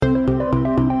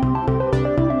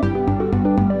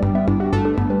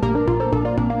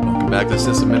back to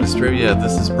System Administrivia.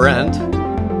 This is Brent.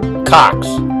 Cox.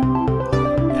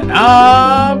 And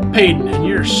I'm Peyton, and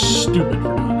you're stupid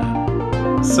for doing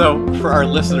that. So, for our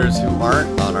listeners who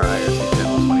aren't on our IRC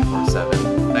channel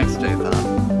 24/7, thanks,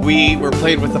 Jathan. We were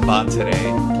playing with the bot today,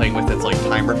 playing with its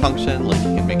timer function, you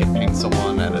can make it ping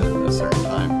someone at a certain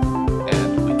time.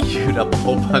 And we queued up a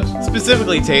whole bunch,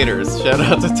 specifically Taters. Shout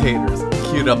out to Taters.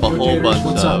 Queued up a whole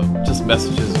bunch of just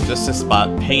messages, just to spot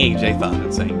pinging Jathan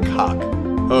and saying cock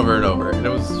over and over, and it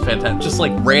was fantastic. Just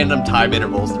random time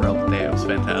intervals throughout the day. It was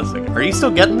fantastic. Are you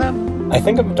still getting them? I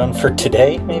think I'm done for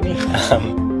today, maybe.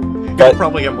 You'll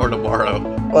probably get more tomorrow.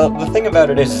 Well, the thing about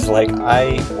it is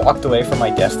I walked away from my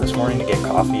desk this morning to get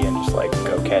coffee and just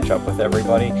go catch up with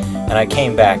everybody, and I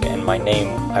came back and my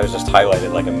name, I was just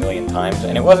highlighted a million times,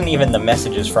 and it wasn't even the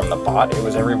messages from the bot, it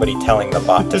was everybody telling the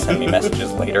bot to send me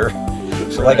messages later.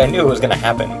 So I knew it was going to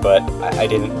happen, but I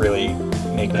didn't really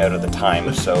make note of the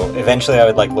time, so eventually I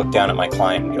would look down at my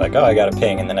client and be like, oh, I got a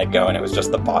ping, and then I'd go and it was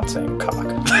just the bot saying cock.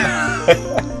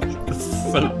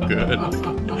 So good.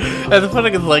 And the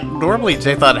funny thing is, normally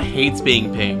Jathan hates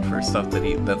being pinged for stuff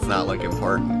that's not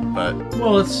important, but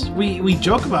we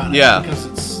joke about it, yeah, because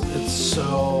it's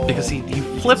so, because he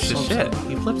flips his shit.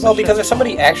 He flips. Well, because if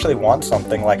somebody actually wants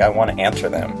something, I want to answer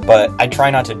them, but I try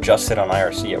not to just sit on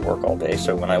IRC at work all day.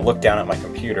 So when I look down at my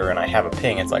computer and I have a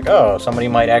ping, it's oh, somebody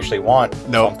might actually want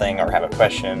something or have a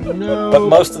question. No. But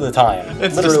most of the time,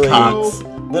 it's just cocks.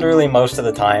 Literally most of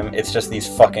the time, it's just these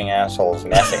fucking assholes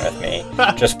messing with me,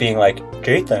 just being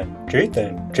Jathan,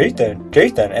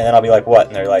 and then I'll be what?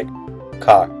 And they're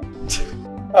cock.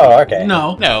 Oh, okay.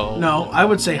 No, I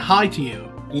would say hi to you.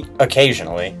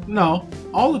 Occasionally. No,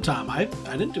 all the time. I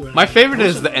didn't do it. My favorite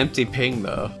is the empty ping,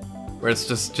 though, where it's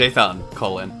just Jathan,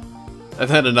 and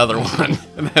then another one,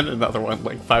 and then another one,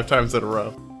 5 times in a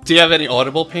row. Do you have any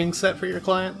audible pings set for your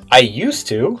client? I used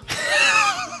to.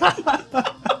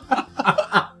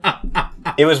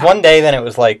 It was one day, then it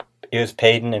was it was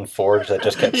Peyton and Forge that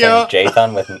just kept saying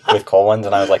Jathan with colons,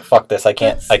 and I was fuck this, I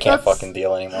can't fucking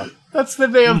deal anymore. That's the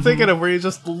day I'm thinking of, where you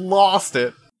just lost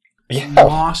it. Yeah.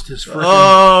 Lost his freaking...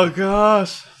 Oh,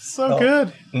 gosh. So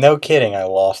good. No kidding, I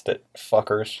lost it.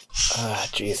 Fuckers. Ah,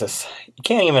 Jesus. You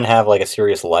can't even have, a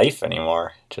serious life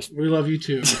anymore. Just... We love you,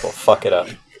 too. People fuck it up.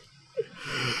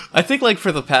 I think,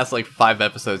 for the past, 5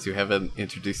 episodes, you haven't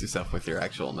introduced yourself with your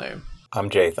actual name. I'm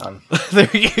Jathan. There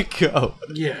you go.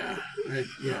 Yeah.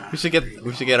 We should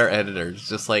get our editor to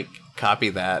just, copy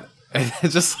that and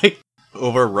just,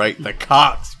 overwrite the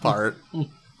Cox part.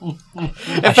 In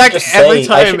fact, every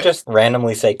time... I should just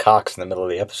randomly say Cox in the middle of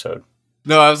the episode.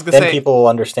 No, I was going to say... Then people will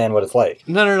understand what it's like.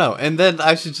 No. And then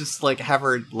I should just, have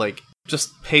her,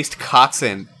 just paste Cox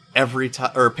in every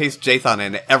time... Or paste Jathan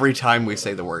in every time we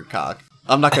say the word cock.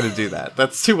 I'm not going to do that.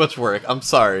 That's too much work. I'm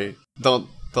sorry. Don't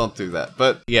do that.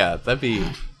 But, yeah, that'd be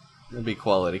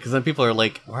quality. Because then people are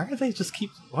why do they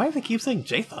keep saying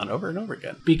Jathan over and over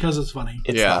again? Because it's funny.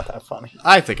 It's not that funny.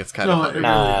 I think it's kind of funny.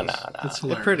 Nah. It's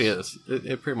hilarious. It pretty is.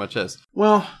 It pretty much is.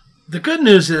 Well, the good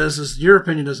news is your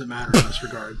opinion doesn't matter in this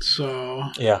regard, so...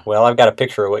 Yeah, well, I've got a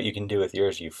picture of what you can do with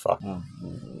yours, you fuck.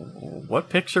 What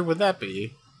picture would that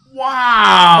be?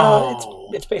 Wow!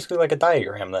 It's basically a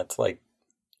diagram that's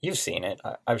you've seen it.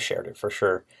 I've shared it for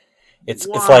sure. It's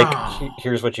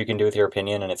here's what you can do with your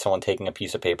opinion, and it's someone taking a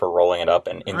piece of paper, rolling it up,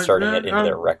 and inserting it into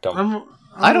their rectum.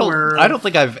 I don't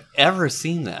think I've ever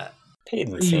seen that.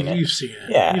 Peyton's seen it. You've seen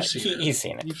it. Yeah, he's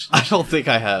seen it. I don't think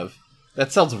I have.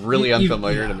 That sounds really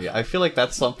unfamiliar to me. I feel like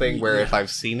that's something where if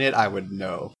I've seen it, I would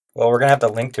know. Well, we're going to have to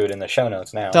link to it in the show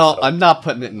notes now. No, I'm not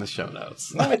putting it in the show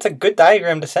notes. No, it's a good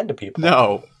diagram to send to people.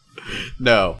 No.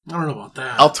 I don't know about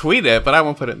that. I'll tweet it, but I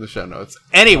won't put it in the show notes.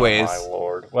 Anyways. Oh, my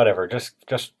lord. Whatever.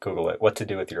 Just Google it. What to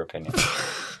do with your opinion.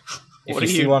 If you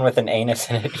see one with an anus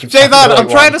in it... Jathan, I'm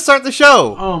trying to start the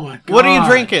show. Oh, my God. What are you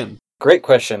drinking? Great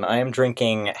question. I am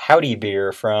drinking Howdy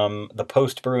beer from the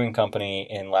Post Brewing Company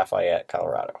in Lafayette,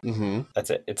 Colorado. Mm-hmm.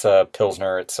 That's it. It's a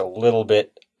Pilsner. It's a little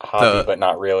bit hoppy, but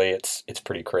not really. It's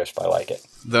pretty crisp. I like it.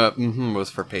 The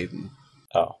was for Peyton.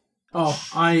 Oh. Oh,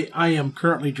 I am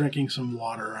currently drinking some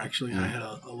water, actually. I had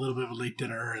a little bit of a late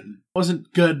dinner, and it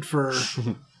wasn't good for...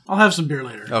 I'll have some beer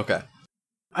later. Okay.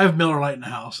 I have Miller Lite in the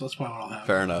house, so that's probably what I'll have.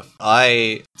 Fair enough.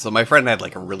 So my friend had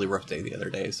a really rough day the other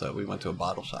day, so we went to a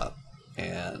bottle shop,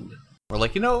 and we're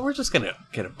we're just going to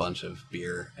get a bunch of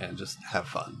beer and just have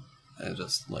fun, and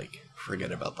just,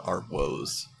 forget about our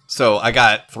woes. So I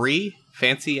got 3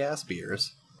 fancy-ass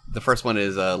beers. The first one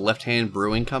is Left Hand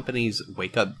Brewing Company's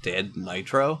Wake Up Dead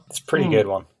Nitro. It's a pretty good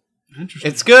one.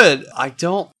 Interesting. It's good.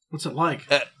 What's it like?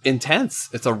 Intense.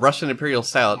 It's a Russian Imperial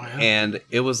Stout, and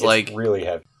it was it's really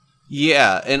heavy.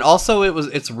 Yeah, and also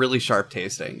it's really sharp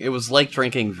tasting. It was like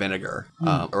drinking vinegar,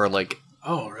 or like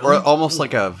Oh, really? or almost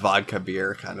like a vodka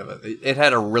beer kind of. It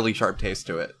had a really sharp taste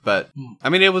to it, but I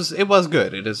mean, it was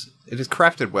good. It is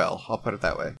crafted well. I'll put it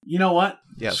that way. You know what?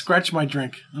 Yes. Scratch my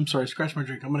drink. I'm sorry, scratch my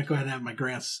drink. I'm going to go ahead and have my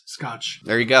Grant's Scotch.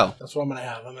 There you go. That's what I'm going to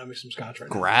have. I'm having some Scotch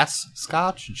right now. Grass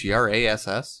Scotch,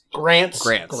 GRASS.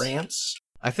 Grant's.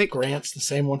 I think Grant's, the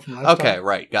same one from last time. Okay,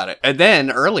 right, got it. And then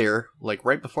earlier, like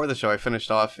right before the show, I finished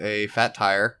off a Fat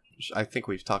Tire. I think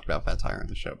we've talked about Fat Tire on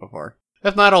the show before.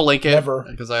 If not, I'll link it. Never.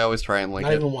 Because I always try and link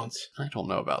Not it. even once. I don't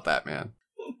know about that, man.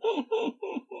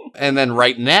 And then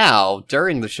right now,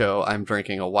 during the show, I'm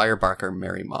drinking a Weyerbacher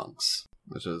Merry Monks,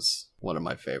 which is one of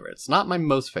my favorites. Not my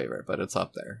most favorite, but it's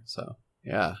up there. So,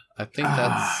 yeah, I think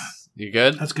that's... You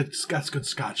good? That's good. That's good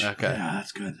Scotch. Okay. Yeah,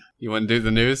 that's good. You want to do the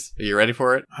news? Are you ready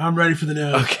for it? I'm ready for the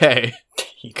news. Okay.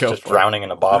 He's Go just for it. drowning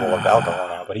in a bottle of alcohol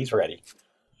now, but he's ready.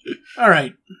 All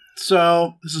right.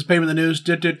 So this is Payment the News.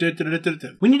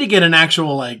 We need to get an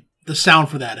actual the sound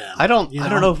for that in. I don't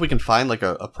know if we can find like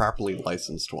a properly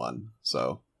licensed one.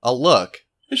 So I'll look.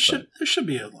 There should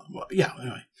be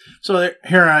anyway. So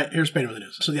here's Payment the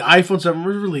News. So the iPhone 7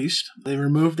 was released. They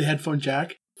removed the headphone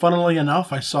jack. Funnily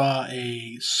enough, I saw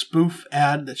a spoof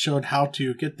ad that showed how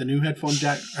to get the new headphone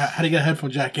jack, how to get a headphone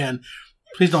jack in.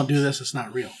 Please don't do this. It's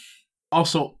not real.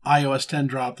 Also, iOS 10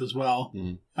 dropped as well.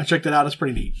 I checked it out. It's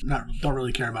pretty neat. Don't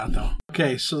really care about it, though.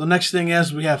 Okay, so the next thing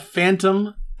is we have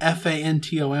Phantom,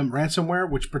 Phantom ransomware,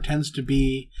 which pretends to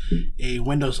be a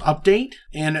Windows update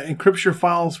and encrypts your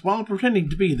files while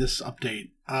pretending to be this update.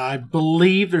 I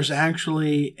believe there's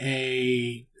actually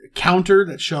a counter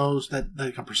that shows that,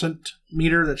 like a percent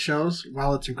meter that shows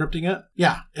while it's encrypting it.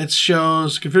 Yeah, it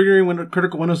shows configuring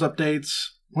critical Windows updates,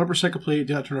 100% complete,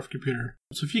 do not turn off your computer.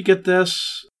 So if you get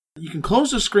this... You can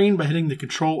close the screen by hitting the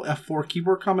Control F4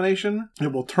 keyboard combination.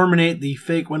 It will terminate the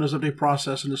fake Windows Update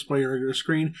process and display your regular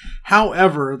screen.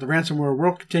 However, the ransomware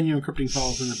will continue encrypting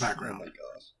files in the background. Oh my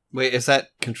gosh. Wait, is that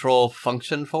Control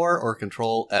Function 4 or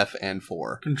Control F and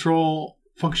 4? Control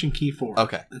Function Key 4.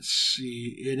 Okay. Let's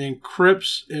see. It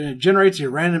encrypts, it generates a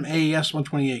random AES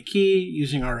 128 key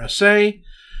using RSA,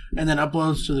 and then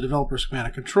uploads to the developer's command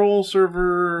and control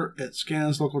server. It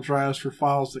scans local drives for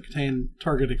files that contain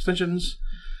target extensions,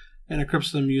 and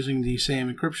encrypts them using the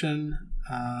same encryption.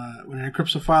 When it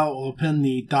encrypts a file, it will append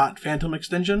the .phantom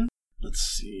extension. Let's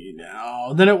see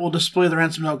now. Then it will display the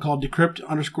ransom note called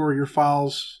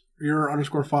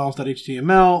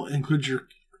decrypt_your_files.html. Includes your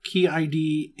key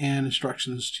ID and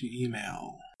instructions to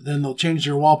email. Then they'll change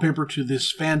your wallpaper to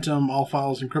this Phantom. All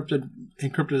files encrypted.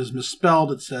 Encrypted is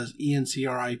misspelled. It says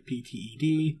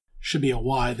ENCRIPTED. Should be a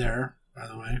Y there, by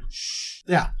the way.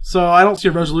 Yeah. So I don't see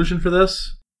a resolution for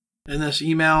this in this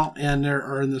email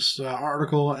or in this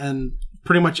article, and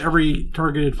pretty much every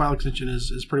targeted file extension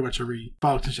is pretty much every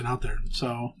file extension out there.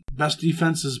 So best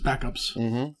defense is backups.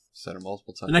 Mm-hmm. Said it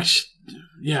multiple times.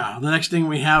 The next thing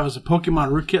we have is a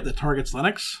Pokemon rootkit that targets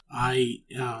Linux.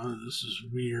 This is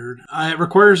weird. It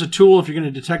requires a tool if you're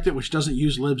going to detect it, which doesn't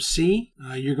use libc.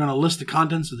 You're going to list the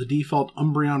contents of the default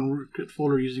Umbreon rootkit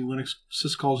folder using Linux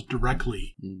syscalls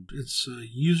directly. It's a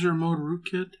user mode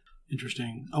rootkit.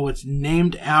 Interesting. Oh, it's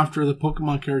named after the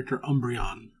Pokemon character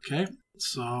Umbreon. Okay.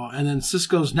 So, and then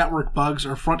Cisco's network bugs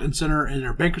are front and center in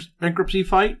their bankruptcy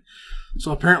fight.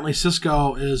 So apparently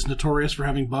Cisco is notorious for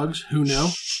having bugs. Who knew?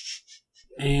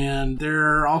 And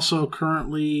they're also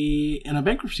currently in a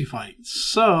bankruptcy fight.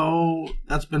 So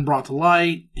that's been brought to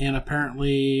light. And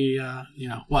apparently,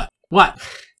 what?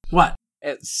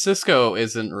 Cisco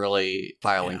isn't really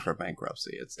filing for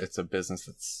bankruptcy. It's a business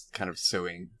that's kind of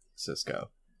suing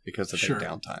Cisco because of their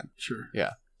downtime. Sure.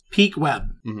 Yeah. Peak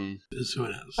Web is who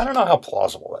it is. I don't know how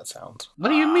plausible that sounds. What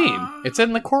do you mean? It's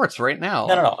in the courts right now.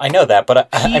 No. I know that, but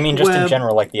I mean, just Web. in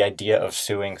general, like the idea of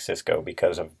suing Cisco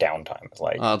because of downtime is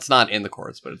like... It's not in the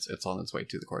courts, but it's on its way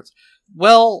to the courts.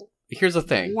 Well, here's the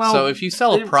thing. So if you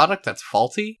sell a product that's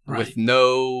faulty with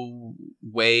no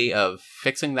way of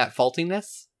fixing that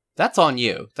faultiness, that's on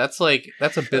you. That's a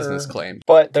business claim.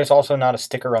 But there's also not a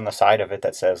sticker on the side of it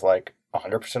that says, 100%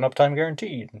 uptime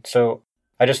guaranteed. So...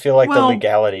 I just feel like the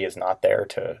legality is not there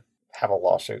to have a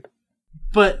lawsuit.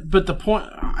 But the point,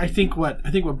 I think what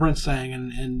Brent's saying,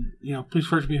 and please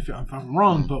correct me if I'm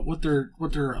wrong, but what they're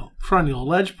trying to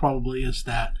allege probably is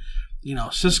that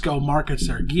Cisco markets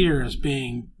their gear as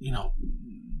being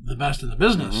the best in the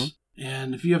business,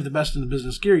 and if you have the best in the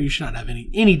business gear, you should not have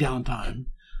any downtime.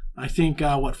 I think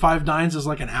 5 nines is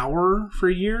like an hour for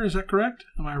a year. Is that correct?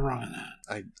 Am I wrong on that?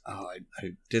 I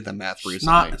did the math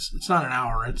recently. It's not an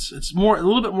hour. It's a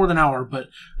little bit more than an hour, but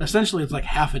essentially it's like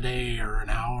half a day or an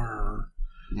hour.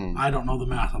 I don't know the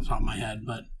math off the top of my head,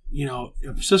 but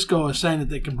if Cisco is saying that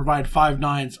they can provide 5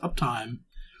 nines uptime,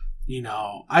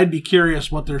 I'd be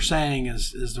curious what they're saying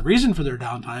is the reason for their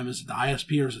downtime. Is it the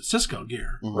ISP or is it Cisco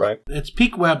gear? Right. It's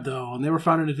Peak Web, though, and they were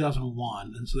founded in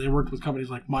 2001. And so they worked with companies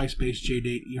like MySpace,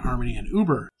 JDate, eHarmony, and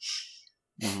Uber.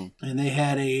 Mm-hmm. And they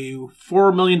had a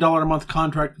 $4 million a month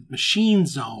contract with Machine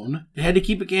Zone. They had to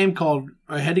keep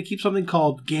something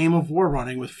called Game of War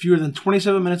running with fewer than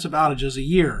 27 minutes of outages a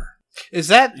year.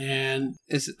 And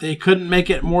they couldn't make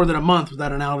it more than a month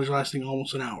without an outage lasting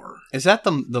almost an hour. Is that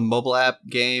the mobile app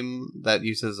game that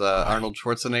uses Arnold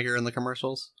Schwarzenegger in the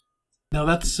commercials? No,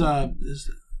 that's I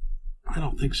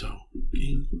don't think so.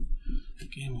 Game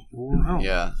of War. I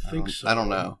don't think so. I don't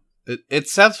know. It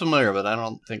sounds familiar, but I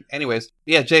don't think. Anyways,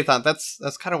 yeah, Jathan,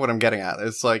 that's kind of what I'm getting at.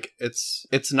 It's like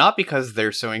it's not because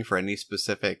they're suing for any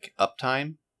specific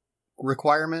uptime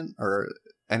requirement or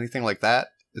anything like that.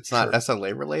 It's not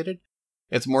SLA related.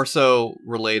 It's more so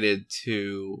related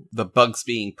to the bugs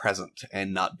being present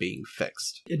and not being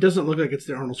fixed. It doesn't look like it's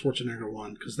the Arnold Schwarzenegger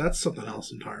one, because that's something else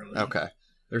entirely. Okay.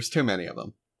 There's too many of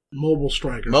them. Mobile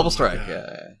Strike. Mobile Strike,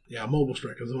 yeah. Yeah, Mobile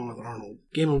Strike is the one with Arnold.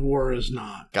 Game of War is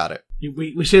not. Got it.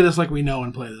 We say this like we know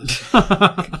and play this.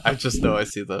 I just know I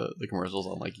see the commercials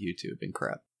on like YouTube and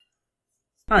crap.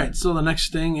 All right, so the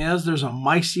next thing is there's a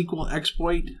MySQL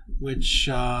exploit, which,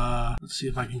 let's see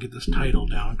if I can get this title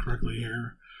down correctly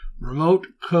here. Remote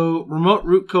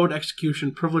root code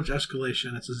execution privilege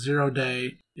escalation. It's a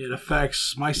 0-day. It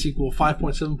affects MySQL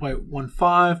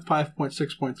 5.7.15,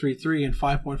 5.6.33, and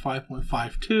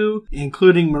 5.5.52,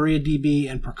 including MariaDB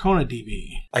and PerconaDB.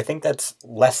 I think that's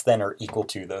less than or equal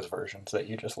to those versions that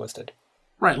you just listed.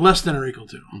 Right, less than or equal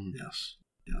to. Mm-hmm.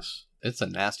 Yes. It's a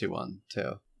nasty one,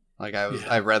 too. Like,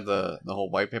 I read the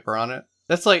whole white paper on it.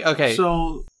 That's like, okay.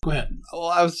 So, go ahead. Well,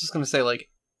 I was just going to say, like,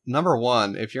 number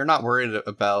one, if you're not worried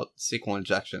about SQL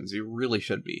injections, you really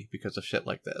should be because of shit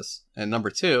like this. And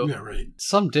number two,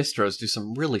 some distros do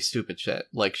some really stupid shit,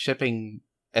 like shipping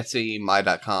Etsy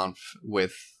my.conf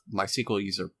with MySQL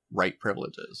user write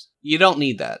privileges. You don't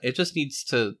need that. It just needs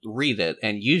to read it,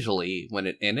 and usually when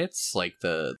it inits, like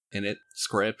the init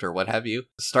script or what have you,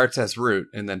 starts as root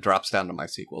and then drops down to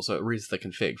MySQL, so it reads the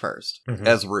config first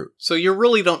as root. So you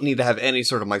really don't need to have any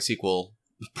sort of MySQL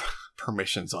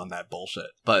permissions on that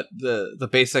bullshit. But the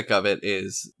basic of it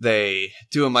is they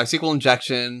do a MySQL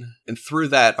injection, and through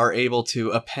that are able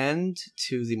to append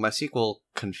to the MySQL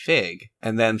config,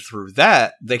 and then through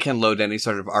that they can load any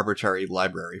sort of arbitrary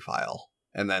library file.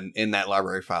 And then in that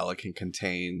library file it can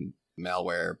contain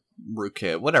malware,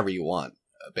 rootkit, whatever you want,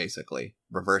 basically.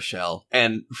 Reverse shell.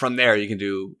 And from there you can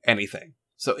do anything.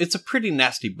 So it's a pretty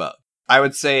nasty bug. I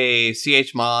would say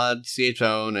chmod,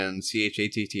 chown, and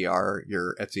chatt are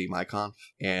your Etsy myconf.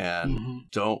 And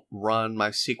don't run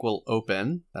MySQL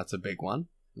open. That's a big one.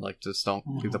 Like, just don't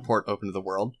leave the port open to the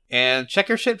world. And check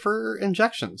your shit for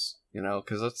injections,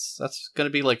 because that's going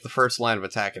to be like the first line of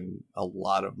attack in a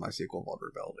lot of MySQL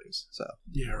vulnerabilities. So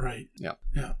yeah, right. Yeah.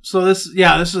 So this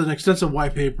is an extensive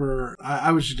white paper.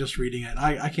 I was just reading it.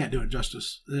 I can't do it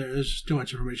justice. There's just too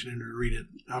much information in here to read it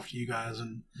after you guys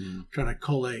and try to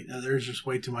collate. There's just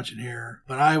way too much in here.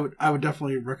 But I would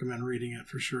definitely recommend reading it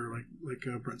for sure.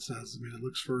 Like Brent says, I mean, it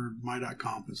looks for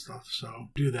my.conf and stuff. So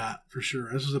do that for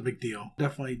sure. This is a big deal.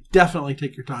 Definitely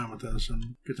take your time with this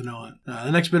and get to know it.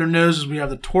 The next bit of news is we have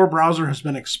the Tor browser has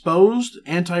been exposed,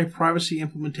 anti-privacy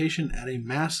implementation at a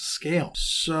mass scale.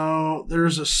 So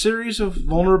there's a series of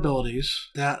vulnerabilities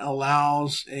that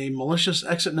allows a malicious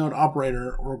exit node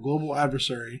operator or global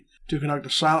adversary to conduct a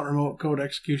silent remote code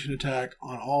execution attack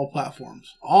on all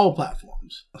platforms. All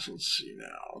platforms. So let's see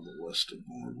now. The list of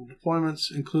vulnerable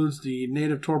deployments includes the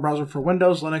native Tor browser for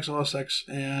Windows, Linux, OS X,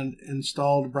 and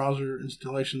installed browser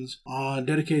installations on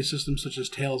dedicated systems such as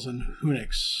Tails and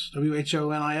Whonix.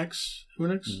 WHONIX?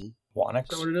 Whonix? Whonix? Is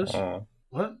that what it is?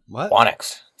 What?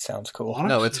 Whonix. Sounds cool. Whonix?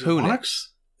 No, it's Whonix.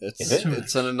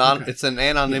 It's an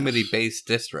anonymity-based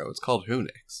distro. It's called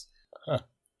Whonix. Huh.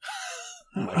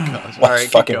 Oh my gosh. What All right,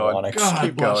 fucking keep going. Whonix? God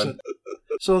Keep bless going. it.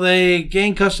 So they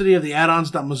gain custody of the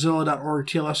addons.mozilla.org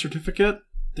TLS certificate.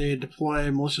 They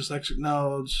deploy malicious exit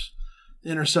nodes.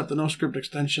 They intercept the NoScript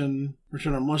extension.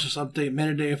 Return a malicious update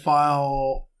metadata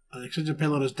file. The extension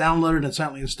payload is downloaded and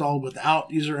silently installed without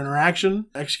user interaction.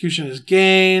 Execution is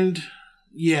gained.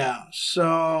 Yeah,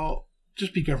 so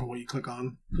just be careful what you click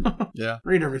on. Yeah.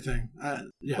 Read everything.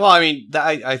 Yeah. Well, I mean,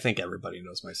 I think everybody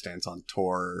knows my stance on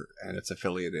Tor and its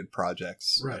affiliated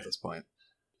projects at this point.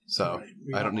 So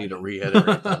I don't need to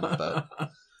reiterate them, but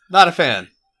not a fan.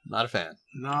 Not a fan.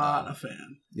 Not a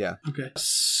fan. Yeah. Okay.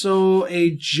 So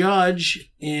a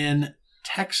judge in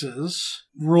Texas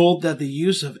ruled that the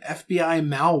use of FBI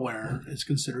malware is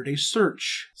considered a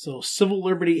search. So civil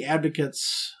liberty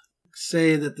advocates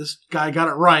say that this guy got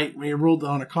it right when he ruled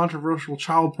on a controversial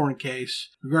child porn case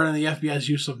regarding the FBI's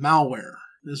use of malware.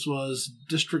 This was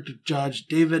District Judge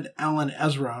David Allen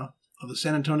Ezra of the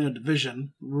San Antonio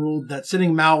Division ruled that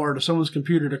sending malware to someone's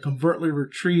computer to covertly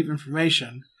retrieve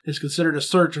information is considered a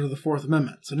search under the Fourth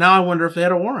Amendment. So now I wonder if they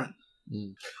had a warrant.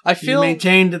 I feel He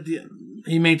maintained that the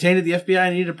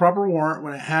FBI needed a proper warrant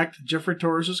when it hacked Jeffrey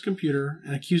Torres' computer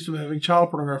and accused him of having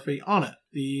child pornography on it.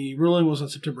 The ruling was on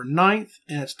September 9th,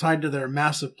 and it's tied to their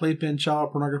massive Playpen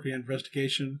child pornography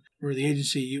investigation, where the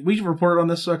agency, we reported on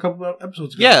this a couple of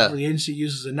episodes ago, where the agency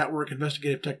uses a network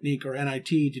investigative technique, or NIT,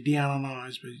 to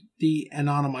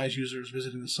de-anonymize users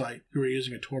visiting the site who are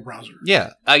using a Tor browser.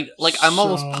 Yeah, I'm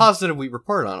almost positive we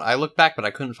reported on it. I looked back, but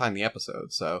I couldn't find the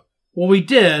episode, so... Well, we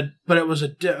did, but it was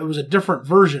a different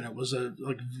version. It was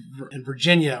in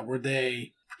Virginia where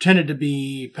they pretended to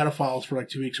be pedophiles for like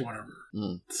 2 weeks or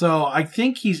whatever. So I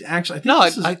think he's actually. I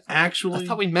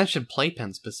thought we mentioned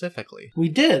Playpen specifically. We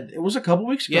did. It was a couple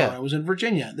weeks ago. Yeah. It was in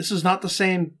Virginia. This is not the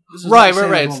same. Right.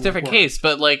 It's a different case,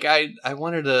 but like I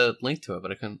wanted to link to it,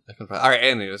 but I couldn't find it. All right.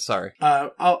 Anyway, sorry.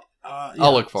 I'll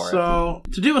look for it. So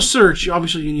to do a search,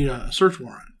 obviously you need a search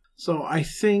warrant. So I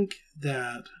think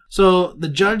that. So the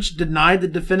judge denied the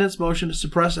defendant's motion to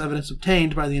suppress evidence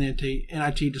obtained by the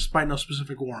NIT despite no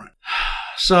specific warrant.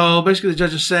 So basically the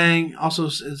judge is saying also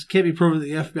it can't be proven that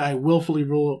the FBI willfully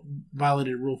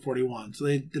violated Rule 41. So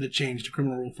they did a change to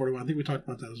Criminal Rule 41. I think we talked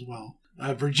about that as well.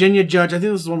 Virginia judge, I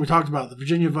think this is the one we talked about. The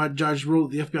Virginia judge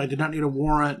ruled that the FBI did not need a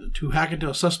warrant to hack into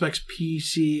a suspect's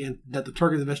PC and that the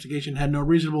target of the investigation had no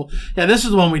reasonable... Yeah, this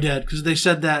is the one we did because they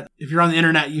said that if you're on the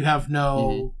internet, you have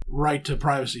no right to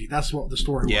privacy. That's what the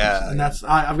story was. And that's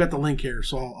I've got the link here,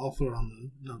 so I'll throw it on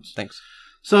the notes. Thanks.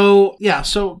 So, yeah,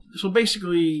 so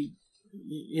basically,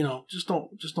 just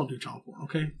don't do child porn,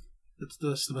 okay? That's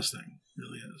the best thing. It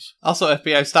really is. Also,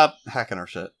 FBI, stop hacking our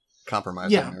shit.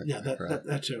 Compromising.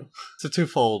 That too. It's a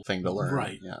twofold thing to learn.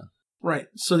 Right. Yeah. Right.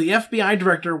 So the FBI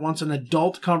director wants an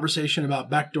adult conversation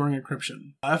about backdooring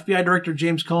encryption. FBI Director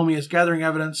James Comey is gathering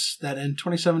evidence that in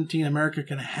 2017, America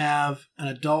can have an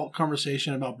adult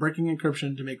conversation about breaking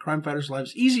encryption to make crime fighters'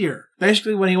 lives easier.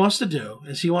 Basically, what he wants to do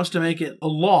is he wants to make it a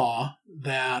law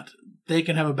that they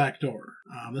can have a backdoor.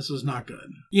 This is not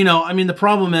good. The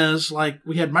problem is, like,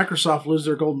 we had Microsoft lose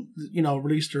their golden,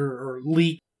 released or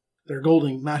leaked their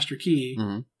golden master key.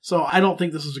 So I don't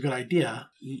think this is a good idea.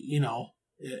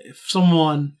 If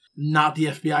someone, not the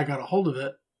FBI, got a hold of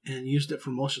it and used it for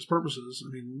malicious purposes,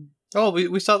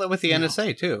 we saw that with the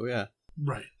NSA too, yeah.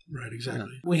 Right,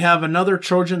 exactly. Yeah. We have another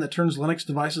Trojan that turns Linux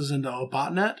devices into a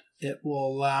botnet. It will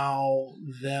allow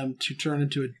them to turn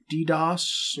into a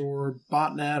DDoS or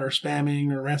botnet or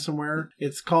spamming or ransomware.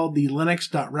 It's called the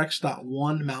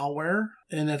Linux.rex.1 malware,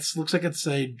 and it looks like it's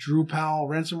a Drupal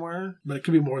ransomware, but it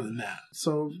could be more than that.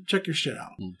 So check your shit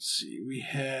out. Let's see. We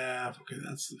have,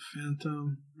 that's the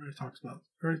Phantom. We already talked about.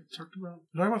 Did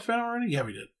we talk about Phantom already? Yeah,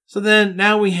 we did. So then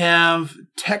now we have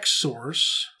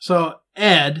TechSource. So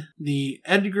Ed, the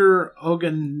Edgar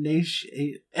Oganach,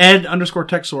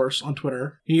 Ed_TechSource on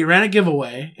Twitter. He ran a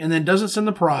giveaway and then doesn't send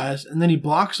the prize, and then he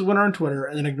blocks the winner on Twitter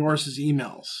and then ignores his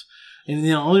emails. And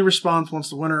then only responds once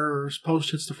the winner's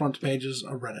post hits the front pages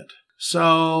of Reddit.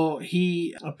 So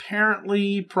he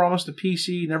apparently promised a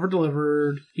PC, never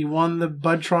delivered. He won the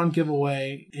Budtron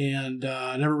giveaway and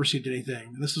never received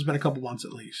anything. This has been a couple months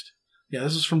at least. Yeah,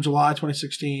 this is from July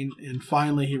 2016, and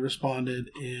finally he responded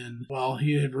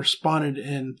he had responded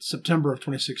in September of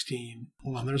 2016.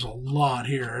 Hold on, there's a lot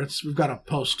here. We've got a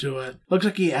post to it. Looks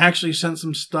like he actually sent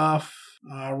some stuff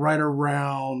right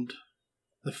around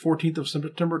the 14th of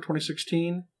September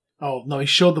 2016. Oh, no, he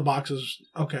showed the boxes.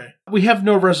 Okay. We have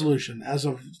no resolution as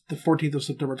of the 14th of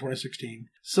September 2016.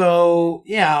 So,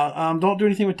 yeah, don't do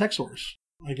anything with TechSource,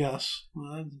 I guess.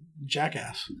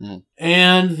 Jackass.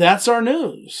 And that's our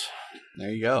news.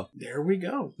 There you go. There we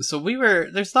go. So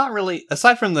there's not really,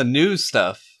 aside from the news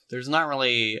stuff, there's not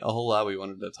really a whole lot we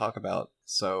wanted to talk about.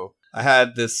 So I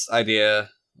had this idea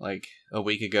like a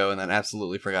week ago and then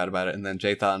absolutely forgot about it. And then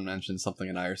Jathan mentioned something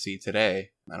in IRC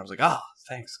today. And I was like,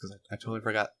 thanks, because I totally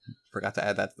forgot to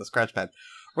add that to the Scratchpad.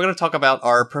 We're going to talk about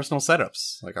our personal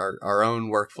setups, like our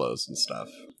own workflows and stuff.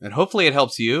 And hopefully it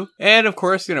helps you. And of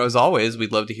course, as always,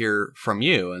 we'd love to hear from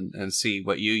you and see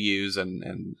what you use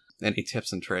and any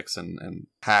tips and tricks and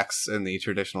hacks in the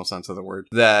traditional sense of the word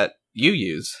that you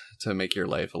use to make your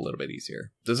life a little bit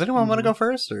easier. Does anyone want to go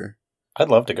first? Or I'd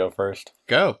love to go first.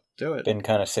 Go. Do it. Been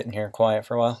kind of sitting here quiet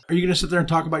for a while. Are you going to sit there and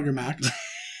talk about your Mac?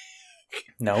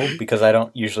 No, because I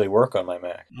don't usually work on my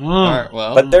Mac. Oh. All right,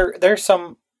 well, But there's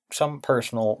some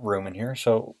personal room in here,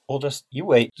 so you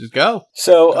wait. just go.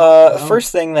 So, Oh.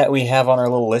 first thing that we have on our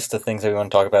little list of things that we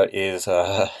want to talk about is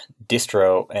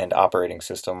distro and operating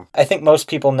system. I think most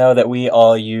people know that we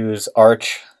all use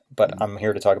Arch, but I'm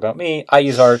here to talk about me. I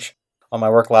use Arch on my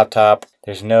work laptop.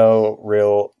 There's no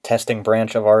real testing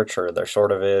branch of Arch, or there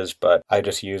sort of is, but I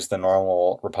just use the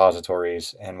normal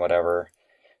repositories and whatever.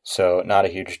 So, not a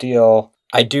huge deal.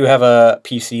 I do have a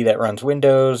PC that runs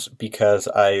Windows because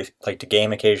I like to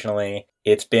game occasionally.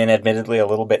 It's been admittedly a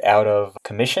little bit out of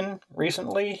commission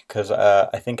recently because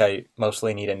I think I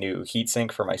mostly need a new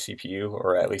heatsink for my CPU,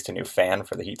 or at least a new fan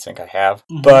for the heatsink I have.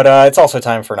 Mhm. But it's also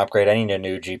time for an upgrade. I need a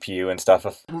new GPU and stuff.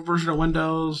 What version of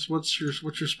Windows? What's your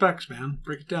specs, man?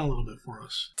 Break it down a little bit for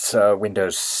us. It's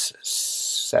Windows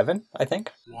 7, I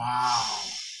think. Wow.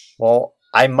 Well,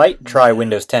 I might try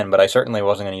Windows 10, but I certainly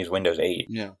wasn't going to use Windows 8.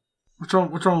 Yeah. What's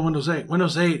wrong with Windows 8?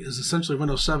 Windows 8 is essentially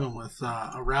Windows 7 with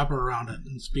a wrapper around it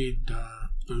and speed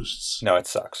boosts. No, it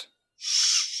sucks.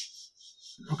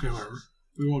 Okay, whatever.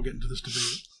 We won't get into this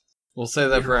debate. We'll say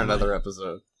that for another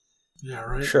episode. Yeah,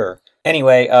 right? Sure.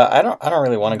 Anyway, I don't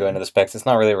really want to go into the specs. It's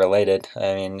not really related.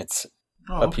 I mean, it's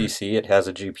Oh, a okay. PC. It has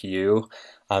a GPU.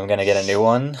 I'm going to get a new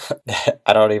one.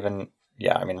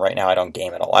 Right now I don't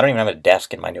game at all. I don't even have a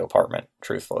desk in my new apartment,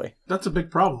 truthfully. That's a big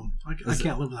problem. I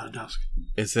can't live without a desk.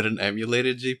 Is it an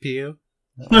emulated GPU?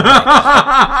 You guys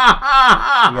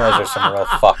are some real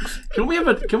fucks. Can we have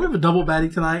a double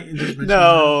baddie tonight? And just mention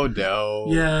No. that?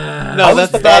 Yeah. No, I was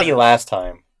that's the not- baddie last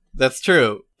time. That's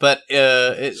true, but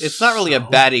it's not really a So?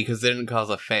 baddie because it didn't cause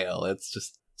a fail. It's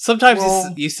just sometimes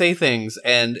Well- you say things,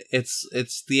 and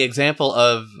it's the example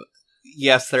of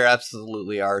yes, there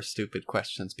absolutely are stupid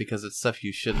questions because it's stuff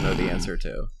you should know the answer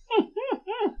to.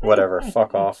 Whatever,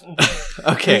 fuck off.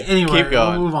 Okay, Anyway, keep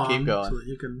going. We'll move on Keep going. so that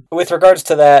you can. With regards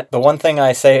to that, the one thing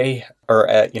I say, or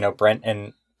Brent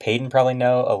and Peyton probably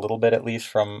know a little bit at least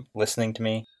from listening to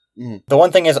me. Mm. The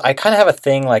one thing is, I kind of have a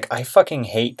thing, like, I fucking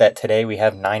hate that today we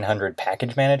have 900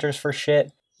 package managers for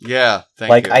shit. Yeah, thank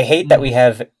Like, you. I hate that we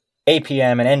have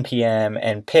APM and NPM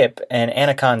and pip and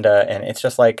Anaconda, and it's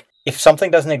just like, if something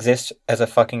doesn't exist as a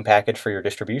fucking package for your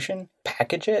distribution,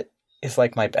 package it is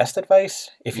like my best advice.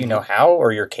 If you know how,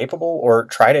 or you're capable, or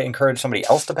try to encourage somebody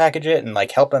else to package it and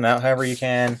like help them out however you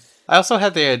can. I also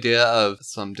had the idea of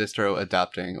some distro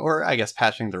adopting, or I guess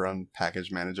patching their own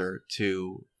package manager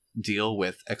to deal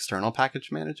with external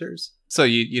package managers. So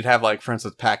you'd have, like, for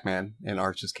instance, Pacman, in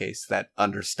Arch's case, that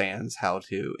understands how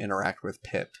to interact with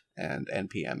pip and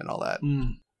NPM and all that.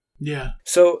 Yeah.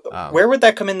 So where would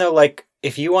that come in though? Like,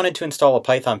 if you wanted to install a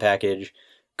Python package,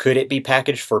 could it be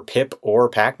packaged for pip or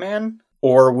Pacman?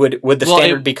 Or would the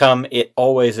standard become it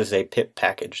always is a pip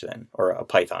package then, or a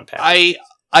Python package?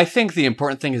 I think the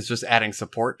important thing is just adding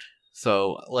support.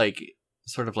 So, like,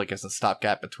 sort of like as a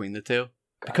stopgap between the two.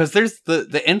 Because there's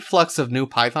the influx of new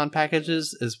Python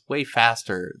packages is way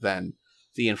faster than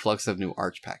the influx of new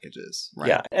Arch packages, right?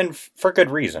 Yeah, and for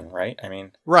good reason, right? I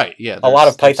mean, right, yeah. a lot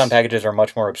of Python packages are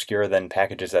much more obscure than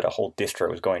packages that a whole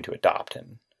distro is going to adopt.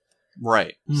 And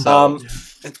right. So,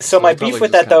 so my it's probably beef with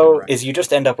just that, kind of though, indirect. is you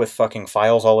just end up with fucking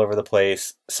files all over the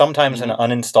place. Sometimes an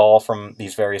uninstall from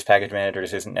these various package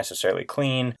managers isn't necessarily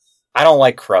clean. I don't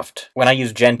like Cruft. When I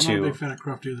use I'm not a Gentoo, big fan of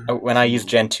Cruft either. when I use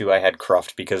Gentoo, I had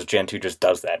Cruft because Gentoo just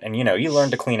does that. And, you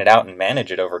learn to clean it out and manage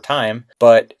it over time.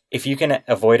 But if you can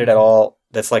avoid it at all,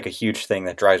 that's like a huge thing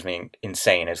that drives me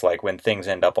insane, is like when things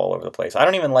end up all over the place. I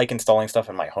don't even like installing stuff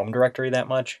in my home directory that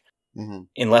much,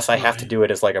 unless I have to do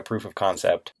it as like a proof of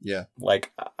concept. Yeah.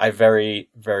 Like, I very,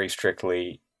 very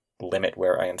strictly limit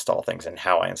where I install things and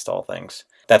how I install things.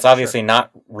 That's obviously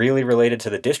not really related to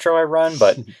the distro I run,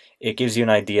 but it gives you an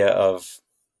idea of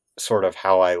sort of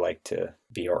how I like to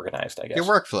be organized, I guess. Your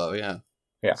workflow, yeah.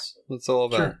 Yeah. That's all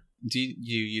about. Sure. Do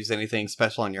you use anything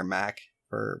special on your Mac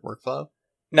for workflow?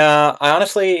 Nah, I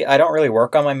don't really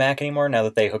work on my Mac anymore now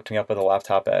that they hooked me up with a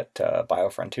laptop at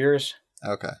BioFrontiers.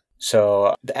 Okay.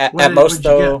 So at What most, did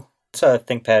you though, get? it's a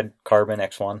ThinkPad Carbon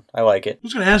X1. I like it. I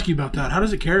was going to ask you about that. How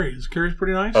does it carry? Does it carry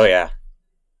pretty nice? Oh, yeah.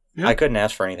 Yeah? I couldn't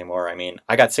ask for anything more. I mean,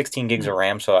 I got 16 gigs of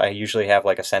RAM, so I usually have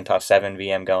like a CentOS 7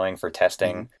 VM going for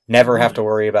testing. Never have to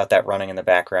worry about that running in the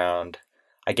background.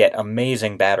 I get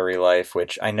amazing battery life,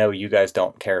 which I know you guys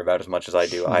don't care about as much as I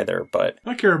do either, but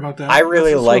I care about that. I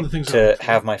really That's one of like the things I to look for.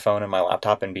 have my phone and my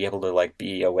laptop and be able to like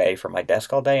be away from my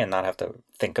desk all day and not have to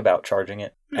think about charging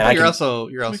it. And I you're can, also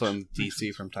in makes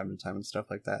DC from time to time and stuff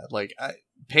like that. Like,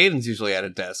 Peyton's usually at a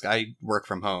desk. I work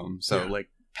from home, so Yeah. like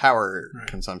power Right.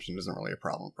 consumption isn't really a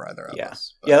problem for either of Yeah.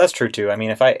 us. Yeah, that's true too. I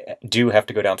mean, if I do have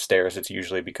to go downstairs, it's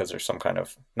usually because there's some kind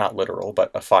of, not literal,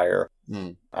 but a fire.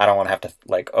 Mm. I don't want to have to,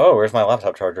 like, oh, where's my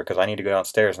laptop charger? Because I need to go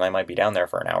downstairs and I might be down there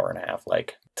for an hour and a half.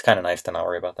 Like, it's kind of nice to not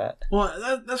worry about that.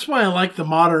 Well, that's why I like the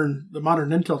modern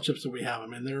Intel chips that we have. I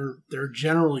mean, they're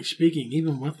generally speaking,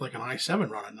 even with like an i7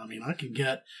 running. I mean,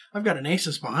 I've got an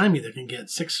Asus behind me that can get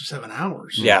 6 or 7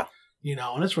 hours. Yeah,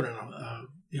 And it's running a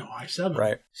i7.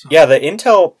 right. So, Yeah, the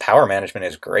Intel power management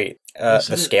is great. Yes,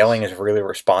 The it scaling is. is really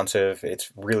responsive.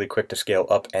 It's really quick to scale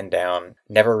up and down.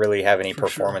 Never really have any For sure.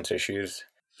 performance issues.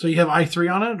 So you have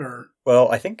i3 on it, or Well,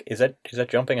 I think, is that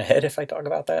jumping ahead if I talk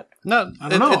about that? No, I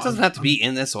don't know. it doesn't have to be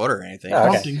in this order or anything. Oh,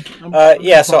 okay. prompting? I'm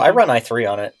Yeah, so I prompting. run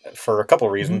i3 on it for a couple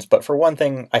reasons, but for one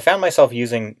thing, I found myself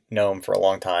using GNOME for a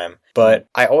long time, but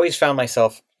I always found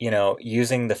myself,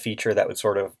 using the feature that would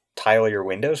sort of tile your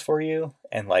windows for you,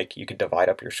 and like you could divide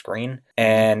up your screen.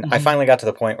 And I Mhm. finally got to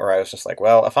the point where I was just like,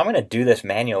 well, if I'm going to do this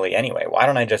manually anyway, why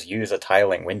don't I just use a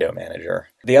tiling window manager?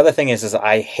 The other thing is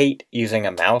I hate using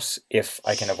a mouse. If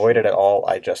I can avoid it at all,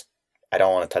 I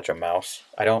don't want to touch a mouse.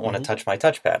 I don't want to Mhm. touch my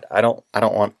touchpad. I don't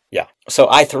want, yeah. So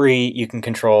i3 you can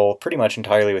control pretty much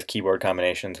entirely with keyboard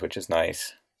combinations, which is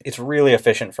nice. It's really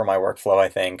efficient for my workflow, I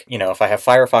think. If I have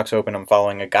Firefox open, I'm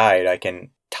following a guide, I can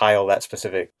tile that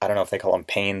specific, I don't know if they call them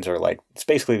panes or like, it's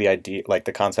basically the idea, like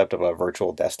the concept of a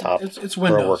virtual desktop. It's for a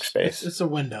Windows. workspace. It's a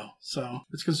window, so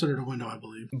it's considered a window, I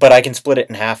believe. But I can split it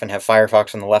in half and have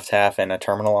Firefox on the left half and a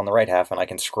terminal on the right half, and I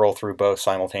can scroll through both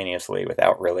simultaneously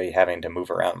without really having to move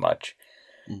around much.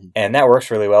 Mhm. And that works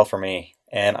really well for me.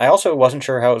 And I also wasn't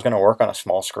sure how it was going to work on a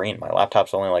small screen. My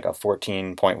laptop's only like a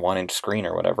 14.1 inch screen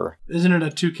or whatever. Isn't it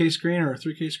a 2K screen or a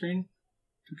 3K screen?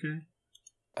 2K.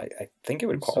 I think it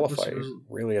would So qualify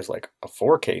really as like a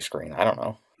 4K screen. I don't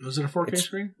know. Was it a 4K It's-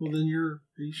 screen? Well, then you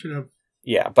should have.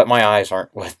 Yeah, but my eyes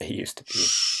aren't what they used to be.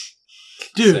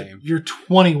 Dude, Same. you're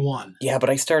 21. Yeah, but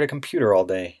I stare at a computer all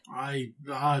day. I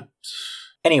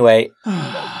Anyway,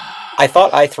 I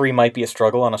thought i3 might be a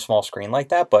struggle on a small screen like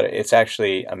that, but it's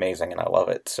actually amazing and I love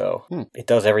it. So it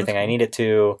does everything That's I cool. need it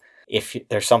to. If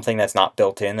there's something that's not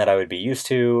built in that I would be used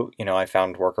to, I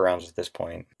found workarounds at this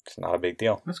point. It's not a big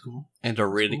deal. That's cool. And to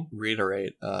cool.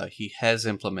 reiterate, he has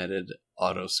implemented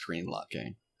auto screen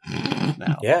locking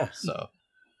now. Yeah, So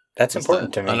that's just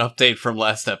important to me. An update from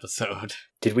last episode.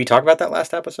 Did we talk about that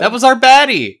last episode? That was our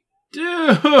baddie.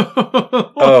 Dude.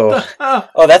 Oh,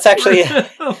 that's actually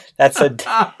that's a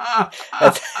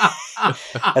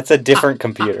that's a different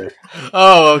computer.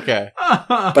 Oh, okay.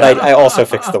 But I also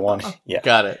fixed the one,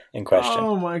 Got it. in question.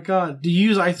 Oh my god! Do you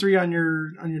use i3 on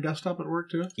your desktop at work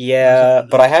too? Yeah,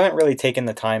 but I haven't really taken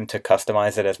the time to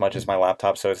customize it as much as my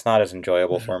laptop, so it's not as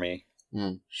enjoyable for me.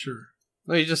 Sure.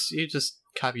 Well, you just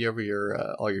copy over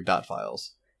your all your dot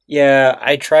files. Yeah,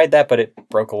 I tried that, but it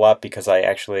broke a lot because I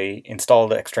actually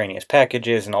installed extraneous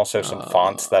packages and also some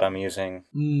fonts that I'm using.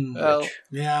 Well,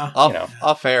 Yeah.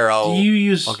 Off air, Do you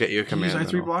use? I'll get you a do you use command.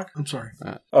 i3 block? I'm sorry.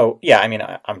 Oh, yeah, I mean,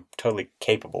 I'm totally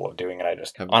capable of doing it. I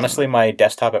just, Haven't honestly, done my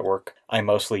desktop at work, I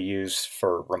mostly use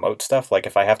for remote stuff. Like,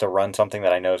 if I have to run something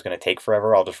that I know is going to take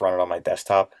forever, I'll just run it on my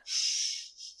desktop.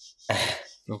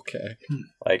 Okay.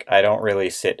 Like, I don't really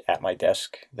sit at my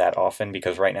desk that often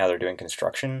because right now they're doing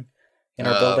construction in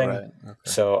our building. Right. Okay.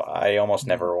 So I almost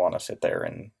never want to sit there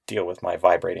and deal with my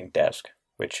vibrating desk,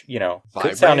 which, could sound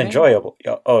Vibrating? enjoyable.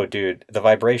 Oh, dude, the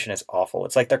vibration is awful.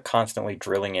 It's like they're constantly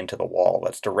drilling into the wall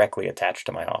that's directly attached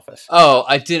to my office. Oh,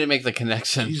 I didn't make the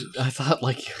connection. Jesus. I thought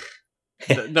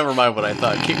never mind what I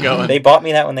thought. Keep going. They bought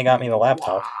me that when they got me the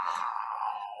laptop.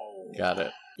 Got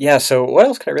it. Yeah, so what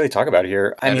else can I really talk about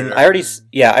here? I mean, Editor.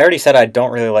 I already said I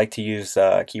don't really like to use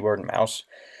keyboard and mouse.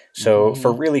 So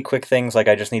for really quick things, like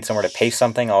I just need somewhere to paste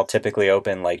something, I'll typically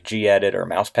open like Gedit or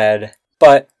Mousepad.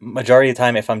 But majority of the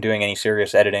time, if I'm doing any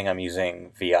serious editing, I'm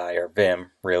using VI or Vim,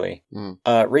 really.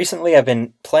 Recently, I've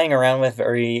been playing around with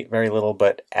very, very little,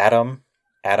 but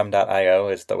Atom.io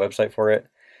is the website for it.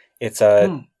 It's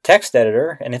a text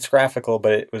editor, and it's graphical,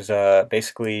 but it was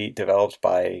basically developed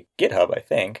by GitHub, I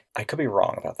think. I could be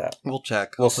wrong about that. We'll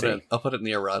check. We'll I'll put it in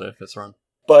the errata if it's wrong.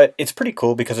 But it's pretty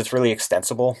cool because it's really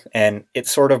extensible, and it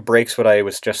sort of breaks what I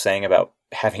was just saying about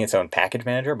having its own package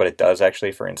manager, but it does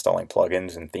actually for installing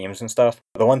plugins and themes and stuff.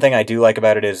 The one thing I do like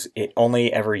about it is it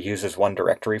only ever uses one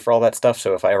directory for all that stuff,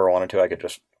 so if I ever wanted to, I could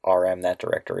just RM that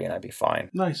directory and I'd be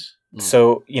fine. Nice.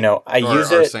 So, I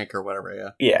use it... Rsync or whatever, yeah.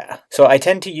 Yeah. So I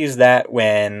tend to use that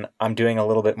when I'm doing a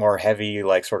little bit more heavy,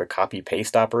 like sort of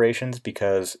copy-paste operations,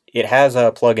 because it has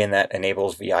a plugin that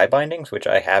enables VI bindings, which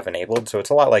I have enabled. So it's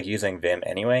a lot like using Vim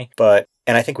anyway.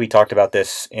 And I think we talked about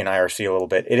this in IRC a little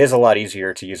bit. It is a lot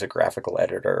easier to use a graphical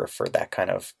editor for that kind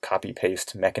of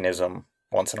copy-paste mechanism.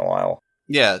 once in a while.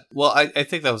 Yeah, well, I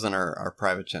think that was in our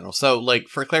private channel. So, like,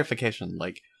 for clarification,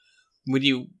 like, when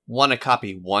you want to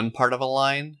copy one part of a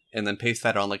line and then paste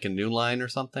that on, like, a new line or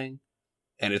something,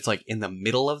 and it's, like, in the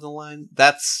middle of the line,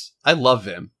 I love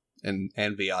Vim and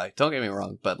VI. Don't get me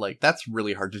wrong, but, like, that's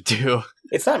really hard to do.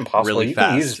 It's not impossible. Really you fast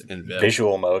can use in Vim.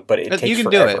 visual mode, but it takes you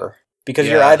can forever. do it. Because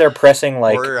Yeah. you're either pressing,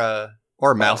 like...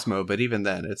 Or mouse mode, but even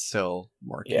then, it's still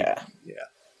more cute.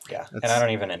 Yeah. And I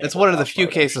don't even... It's one of the mouse few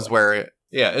mode, cases actually. where...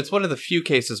 it's one of the few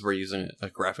cases where using a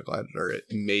graphical editor, it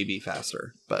may be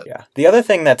faster, but... Yeah. The other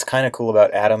thing that's kind of cool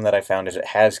about Atom that I found is it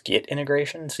has Git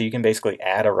integration, so you can basically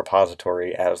add a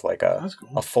repository as like That's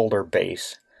cool. a folder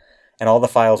base, and all the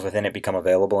files within it become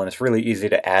available, and it's really easy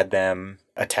to add them,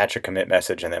 attach a commit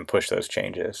message, and then push those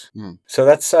changes. So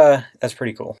that's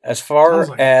pretty cool. As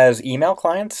far as email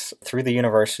clients, through the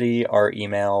university, our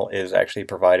email is actually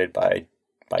provided by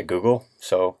Google.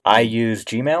 So I use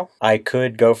Gmail. I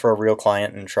could go for a real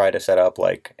client and try to set up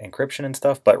like encryption and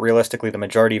stuff, but realistically the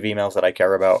majority of emails that I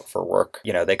care about for work,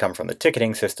 they come from the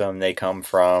ticketing system, they come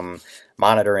from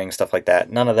monitoring, stuff like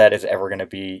that. None of that is ever going to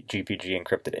be GPG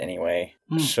encrypted anyway.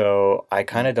 So I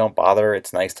kind of don't bother.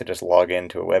 It's nice to just log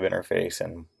into a web interface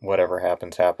and whatever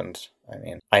happens, happens. I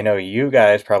mean, I know you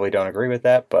guys probably don't agree with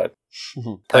that, but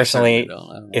personally,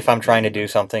 if I'm trying to do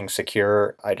something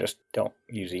secure, I just don't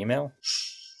use email.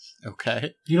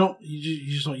 Okay. You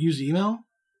just don't use email?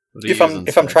 If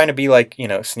I'm trying to be like,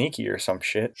 sneaky or some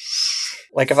shit.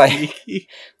 Like if Sneaky?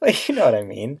 like, you know what I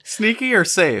mean? Sneaky or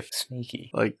safe? Sneaky.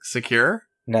 Like secure?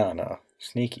 No,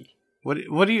 sneaky. What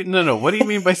do you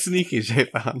mean by sneaky,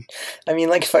 Jathan? I mean,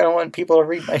 like if I don't want people to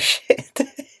read my shit.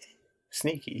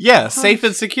 Sneaky. Yeah, safe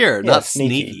and secure, not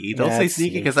sneaky. sneaky. Don't say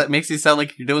sneaky because that makes you sound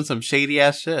like you're doing some shady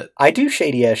ass shit. I do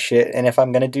shady ass shit, and if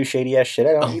I'm gonna do shady ass shit,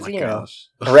 I don't use email. Gosh.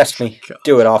 Arrest me.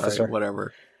 Do it, officer. Right,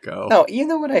 whatever. Go. No, you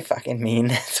know what I fucking mean.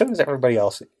 So does everybody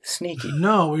else. Sneaky.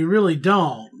 No, we really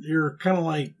don't. You're kind of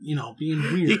like, being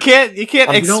weird. You can't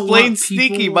explain people-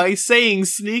 sneaky by saying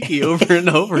sneaky over and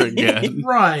over again.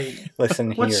 Right.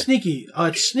 Listen What's here. sneaky?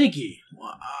 It's sneaky.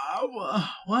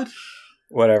 What?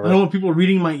 Whatever. I don't want people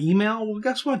reading my email. Well,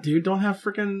 guess what, dude? Don't have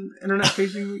freaking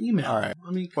internet-facing email. All right. I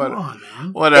mean, come on,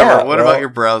 man. Whatever. Yeah, what about your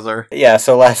browser? Yeah,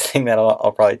 so last thing that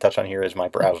I'll probably touch on here is my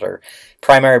browser.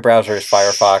 Primary browser is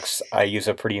Firefox. I use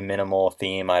a pretty minimal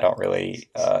theme. I don't really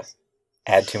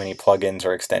add too many plugins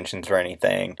or extensions or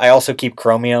anything. I also keep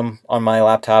Chromium on my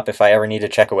laptop. If I ever need to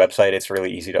check a website, it's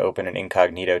really easy to open an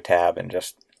incognito tab and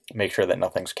just make sure that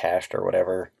nothing's cached or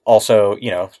whatever. Also,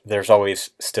 there's always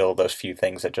still those few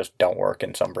things that just don't work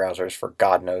in some browsers for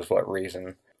God knows what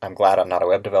reason. I'm glad I'm not a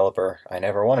web developer. I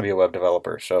never want to be a web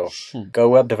developer, so go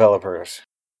web developers.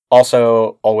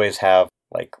 Also, always have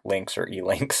like links or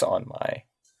e-links on my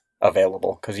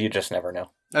available, because you just never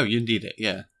know. Oh, you need it,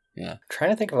 yeah.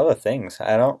 Trying to think of other things.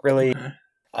 I don't really...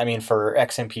 I mean, for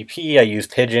XMPP, I use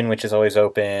Pigeon, which is always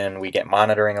open. We get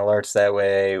monitoring alerts that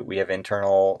way. We have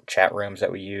internal chat rooms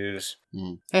that we use.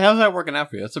 Hey, how's that working out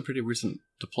for you? That's a pretty recent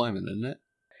deployment, isn't it?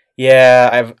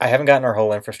 Yeah, I haven't gotten our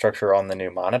whole infrastructure on the new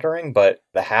monitoring, but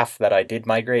the half that I did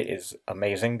migrate is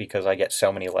amazing because I get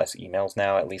so many less emails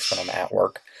now, at least when I'm at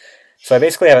work. So I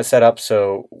basically have it set up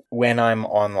so when I'm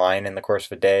online in the course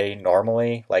of a day,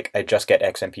 normally, like I just get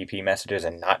XMPP messages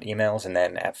and not emails, and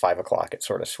then at 5 o'clock it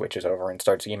sort of switches over and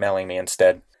starts emailing me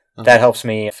instead. That helps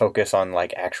me focus on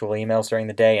like actual emails during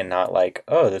the day and not like,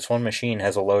 oh, this one machine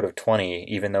has a load of 20,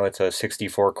 even though it's a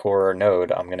 64-core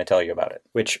node, I'm going to tell you about it.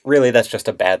 Which really, that's just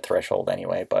a bad threshold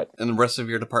anyway, but... And the rest of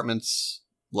your department's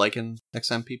liking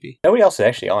XMPP? Nobody else is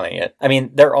actually on it yet. I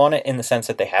mean, they're on it in the sense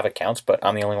that they have accounts, but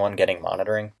I'm the only one getting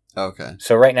monitoring. Okay.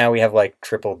 So right now we have like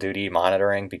triple duty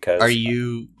monitoring because... Are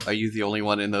you the only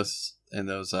one in those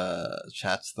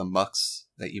chats, the mucks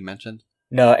that you mentioned?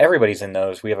 No, everybody's in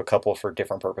those. We have a couple for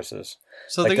different purposes.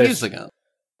 So like they're using it.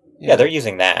 Yeah, they're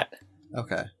using that.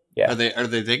 Okay. Yeah. Are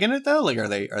they digging it though? Like, are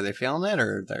they feeling it,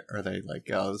 or are they like,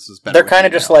 oh, this is better? They're kind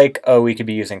of just like, oh, we could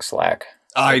be using Slack.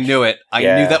 Oh, I knew it. I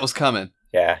knew that was coming.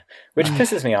 Yeah, which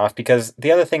pisses me off because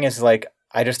the other thing is like,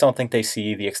 I just don't think they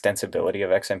see the extensibility of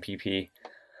XMPP.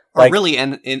 Or really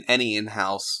in any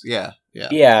in-house. Yeah.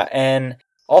 Yeah, and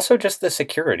also just the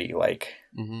security. Like,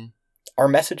 our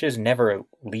messages never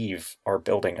leave our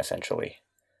building, essentially.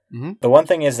 The one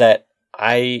thing is that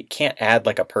I can't add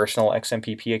like a personal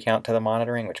XMPP account to the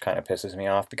monitoring, which kind of pisses me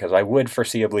off because I would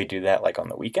foreseeably do that like on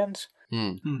the weekends.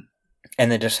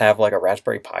 And then just have like a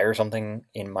Raspberry Pi or something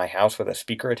in my house with a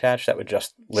speaker attached that would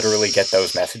just literally get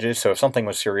those messages. So if something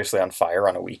was seriously on fire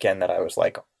on a weekend that I was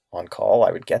like on call,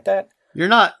 I would get that.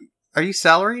 Are you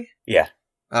salary? Yeah.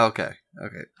 Oh, okay.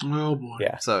 Okay. Oh boy.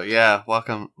 Yeah. So yeah,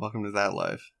 welcome to that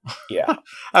life. Yeah.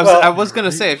 I was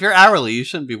gonna say, if you're hourly, you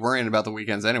shouldn't be worrying about the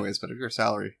weekends anyways. But if you're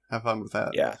salary, have fun with that.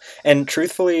 Yeah. And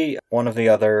truthfully, one of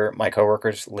my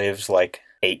coworkers lives like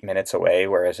 8 minutes away,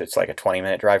 whereas it's like a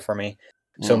 20-minute drive for me.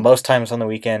 So most times on the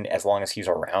weekend, as long as he's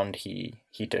around, he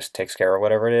just takes care of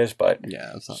whatever it is. But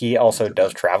Yeah, he also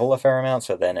does travel a fair amount,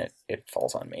 so then it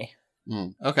falls on me.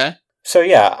 Okay. So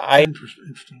yeah,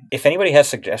 Interesting. if anybody has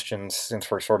suggestions, since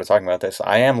we're sort of talking about this,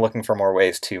 I am looking for more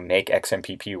ways to make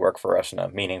XMPP work for us in a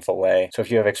meaningful way. So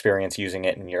if you have experience using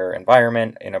it in your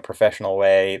environment in a professional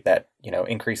way that,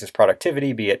 increases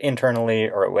productivity, be it internally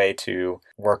or a way to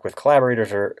work with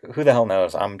collaborators or who the hell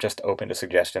knows, I'm just open to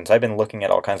suggestions. I've been looking at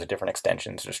all kinds of different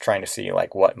extensions, just trying to see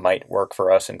like what might work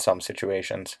for us in some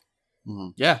situations.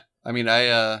 Yeah. I mean,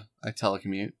 I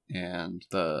telecommute, and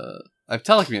I've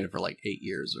telecommuted for like 8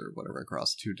 years or whatever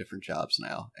across 2 different jobs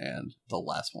now, and the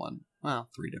last one, 3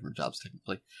 different jobs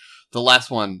technically. The last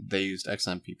one, they used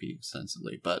XMPP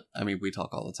extensively, but I mean, we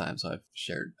talk all the time, so I've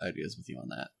shared ideas with you on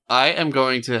that. I am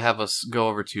going to have us go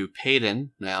over to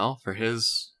Payton now for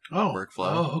his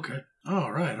workflow. Oh, okay.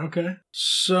 All right. Okay.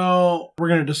 So we're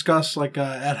going to discuss like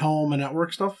at home and at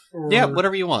work stuff? Or... Yeah,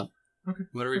 whatever you want. Okay.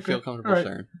 Whatever you feel comfortable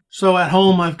sharing. So at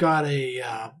home, I've got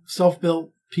a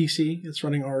self-built PC. It's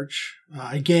running Arch.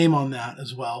 I game on that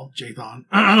as well, Jathan.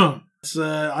 It's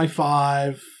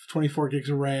i5, 24 gigs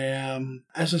of RAM,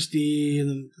 SSD, and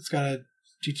then it's got a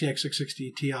GTX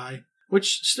 660 Ti,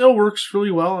 which still works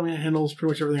really well. I mean, it handles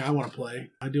pretty much everything I want to play.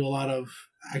 I play a lot of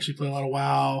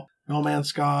WoW, No Man's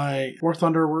Sky. War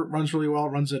Thunder runs really well. It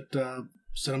runs at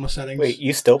cinema settings. Wait,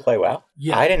 you still play WoW?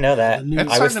 Yeah. I didn't know that.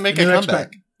 It's starting to make a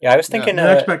comeback. Yeah, I was thinking the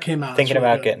next pack came out. Thinking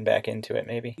about getting back into it,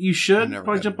 maybe. You should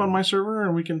probably jump on my server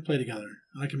and we can play together.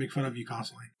 And I can make fun of you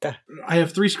constantly. Yeah. I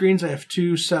have 3 screens. I have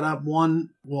 2 set up.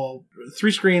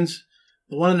 3 screens.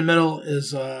 The one in the middle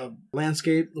is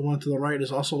landscape. The one to the right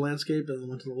is also landscape. And the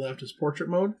one to the left is portrait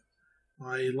mode.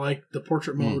 I like the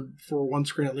portrait mode for one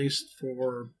screen at least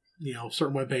for,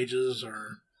 certain web pages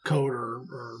or code or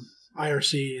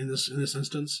IRC in this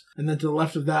instance. And then to the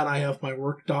left of that, I have my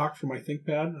work dock for my ThinkPad.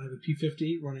 I have a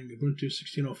P50 running Ubuntu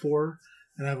 16.04,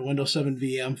 and I have a Windows 7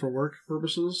 VM for work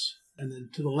purposes. And then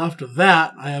to the left of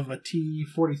that, I have a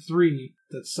T43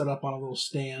 that's set up on a little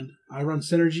stand. I run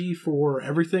Synergy for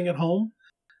everything at home.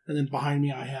 And then behind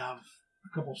me, I have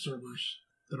a couple servers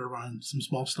that are running some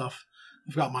small stuff.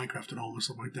 I've got Minecraft at home and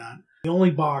stuff like that. The only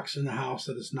box in the house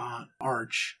that is not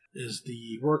Arch is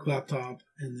the work laptop,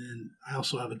 and then I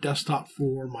also have a desktop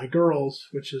for my girls,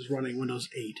 which is running Windows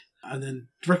 8. And then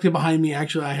directly behind me,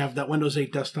 actually, I have that Windows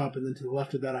 8 desktop, and then to the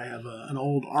left of that, I have an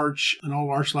old Arch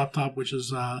laptop, which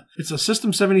is it's a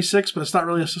System 76, but it's not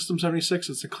really a System 76.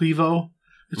 It's a Clevo.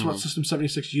 It's what System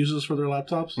 76 uses for their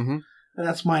laptops. Mm-hmm. And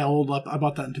that's my old laptop. I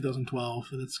bought that in 2012,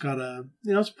 and it's got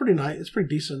it's pretty nice. It's pretty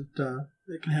decent.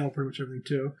 It can handle pretty much everything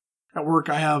too. At work,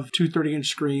 I have 2 30-inch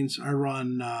screens. I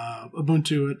run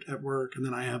Ubuntu at work, and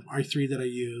then I have i3 that I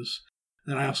use.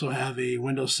 Then I also have a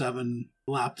Windows 7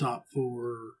 laptop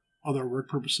for other work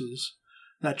purposes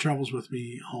that travels with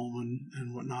me home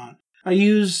and whatnot. I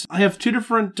have 2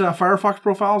 different Firefox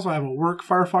profiles. I have a work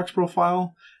Firefox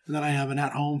profile, and then I have an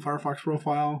at-home Firefox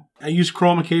profile. I use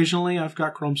Chrome occasionally. I've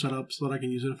got Chrome set up so that I can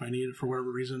use it if I need it for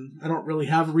whatever reason. I don't really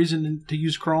have a reason to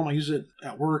use Chrome. I use it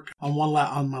at work on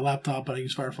on my laptop, but I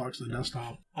use Firefox on the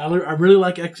desktop. I really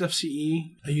like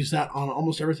XFCE. I use that on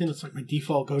almost everything. It's like my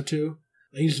default go-to.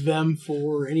 I use Vim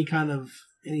for any kind of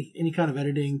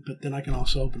editing, but then I can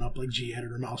also open up like Gedit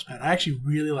or Mousepad. I actually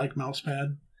really like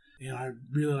Mousepad. And I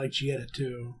really like Gedit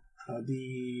too.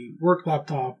 The work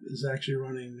laptop is actually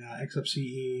running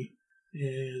XFCE.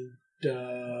 And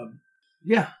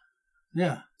yeah.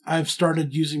 I've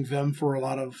started using Vim for a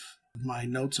lot of my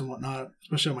notes and whatnot,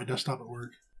 especially on my desktop at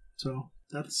work. So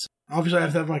that's obviously I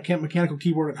have to have my mechanical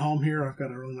keyboard at home here. I've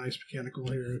got a really nice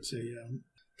mechanical here. It's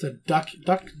a Duck.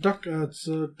 It's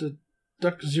the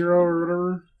Duck Zero or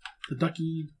whatever. The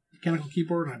Ducky mechanical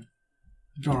keyboard. I'm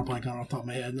drawing a blank on it off the top of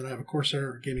my head. And then I have a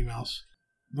Corsair gaming mouse.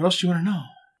 What else do you want to know?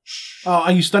 Oh,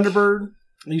 I use Thunderbird.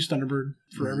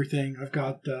 For everything. I've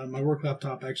got my work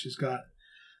laptop actually's got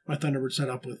my Thunderbird set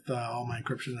up with all my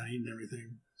encryption I need and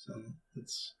everything. So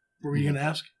that's. What were you going to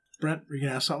ask, Brent? Were you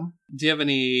going to ask something? Do you have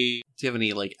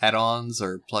any like add-ons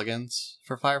or plugins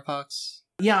for Firefox?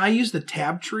 Yeah, I use the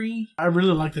tab tree. I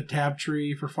really like the tab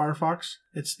tree for Firefox.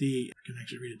 It's the, I can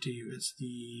actually read it to you.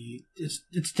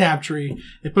 It's tab tree.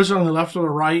 It puts it on the left or the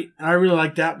right, and I really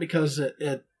like that because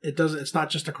it doesn't. It's not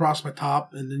just across my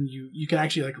top, and then you can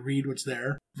actually like read what's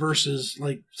there. Versus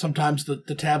like sometimes the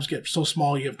tabs get so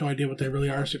small you have no idea what they really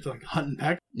are, so you have to like hunt and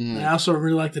peck. And I also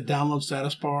really like the download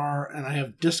status bar, and I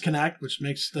have disconnect, which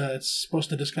makes it's supposed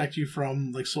to disconnect you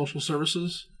from like social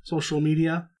services, social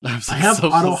media. I have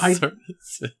auto hide.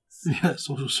 Yeah,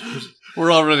 social services.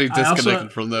 We're already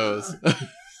disconnected from those.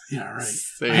 Yeah, right.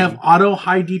 Same. I have auto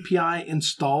high DPI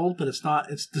installed, but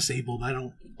it's disabled. I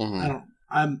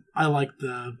like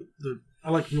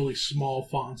I like really small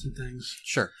fonts and things.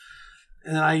 Sure.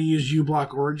 And then I use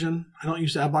uBlock Origin. I don't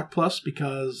use AdBlock Plus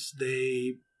because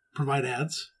they provide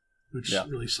ads, which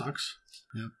really sucks.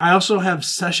 Yeah. I also have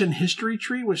Session History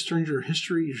Tree, which turns your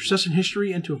session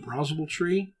history into a browsable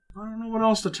tree. I don't know what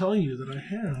else to tell you that I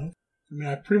have. I mean,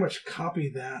 I pretty much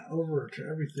copied that over to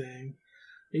everything.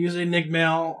 I use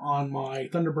Enigmail on my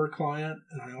Thunderbird client,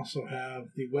 and I also have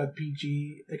the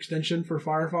WebPG extension for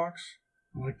Firefox.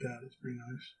 I like that. It's pretty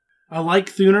nice. I like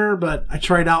Thuner, but I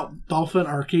tried out Dolphin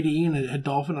or KDE, and it had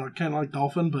Dolphin. I kind of like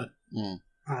Dolphin, but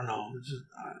I don't know. It's just,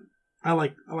 I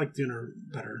like Thuner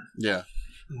better. Yeah.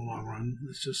 In the long run,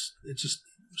 it just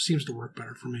seems to work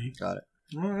better for me. Got it.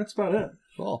 Well, that's about it.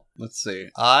 Cool. Let's see.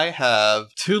 I have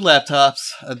 2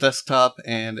 laptops, a desktop,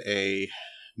 and a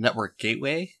network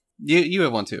gateway. You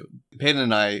have one too.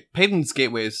 Peyton's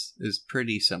gateway is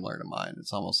pretty similar to mine.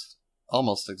 It's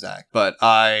almost exact. But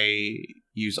I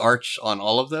use Arch on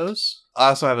all of those. I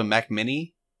also have a Mac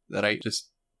Mini that I just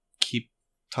keep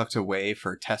tucked away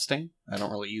for testing. I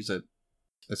don't really use it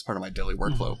as part of my daily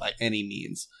workflow by any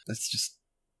means. That's just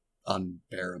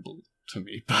unbearable to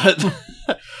me,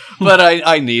 but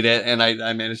I need it, and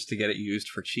I managed to get it used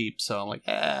for cheap, so I'm like,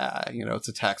 it's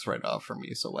a tax write-off for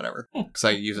me, so whatever, because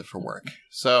I use it for work.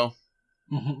 So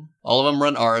all of them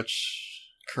run Arch,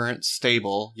 current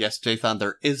stable. Yes, Jathan,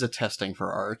 there is a testing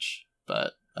for Arch,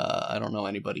 but I don't know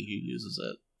anybody who uses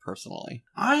it personally.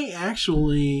 I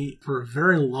actually, for a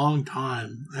very long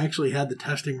time, had the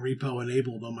testing repo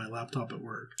enabled on my laptop at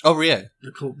work. Oh, really?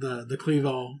 The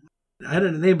Clevo. I had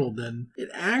it enabled then. It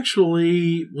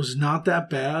actually was not that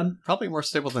bad. Probably more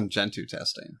stable than Gentoo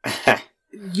testing.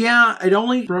 Yeah, it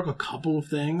only broke a couple of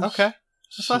things. Okay.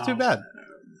 That's not too bad.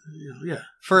 Yeah.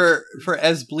 For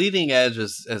as bleeding edge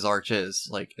as Arch is,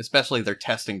 like, especially their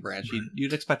testing branch,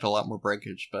 you'd expect a lot more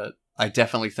breakage, but I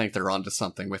definitely think they're onto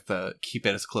something with the keep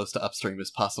it as close to upstream as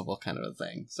possible kind of a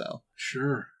thing. So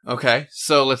sure. Okay,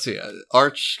 so let's see.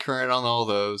 Arch current on all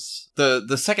those.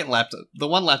 The second laptop, the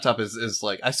one laptop is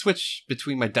like, I switch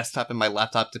between my desktop and my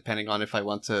laptop depending on if I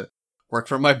want to work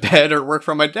from my bed or work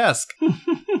from my desk.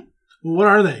 What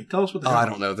are they? Tell us what they are. I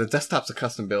don't know. The desktop's a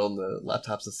custom build. The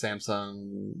laptop's a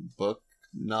Samsung Book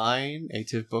 9,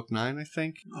 ATIV Book 9, I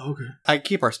think. Oh, okay. I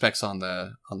keep our specs on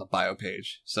the bio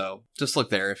page, so just look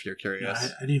there if you're curious. Yeah,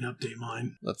 I need to update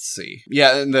mine. Let's see.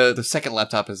 Yeah, and the second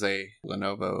laptop is a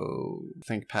Lenovo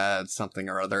ThinkPad something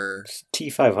or other. It's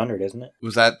T500, isn't it?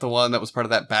 Was that the one that was part of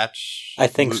that batch? I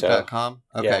think so. Woot.com?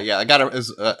 Okay, yeah. I got it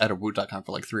at a Woot.com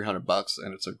for like $300,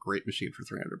 and it's a great machine for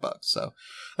 $300. So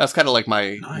that's kind of like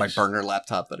my burner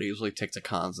laptop that I usually take to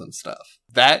cons and stuff.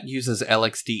 That uses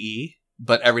LXDE.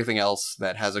 But everything else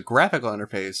that has a graphical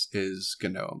interface is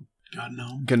GNOME.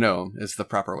 GNOME is the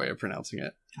proper way of pronouncing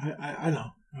it. I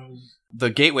know. The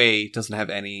gateway doesn't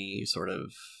have any sort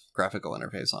of graphical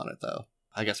interface on it, though.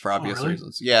 I guess for obvious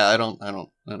reasons. Yeah, I don't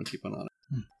keep one on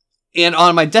it. And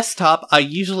on my desktop, I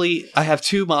have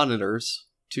 2 monitors,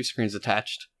 2 screens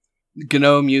attached.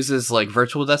 GNOME uses like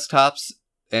virtual desktops,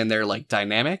 and they're like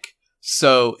dynamic,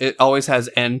 so it always has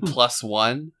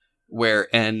N+1.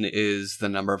 Where N is the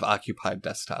number of occupied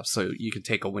desktops. So you can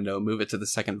take a window, move it to the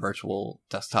second virtual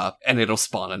desktop, and it'll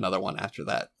spawn another one after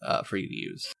that for you to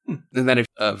use. And then if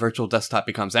a virtual desktop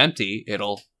becomes empty,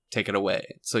 it'll take it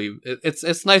away. So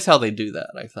it's nice how they do that,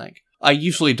 I think. I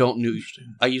usually don't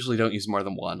use more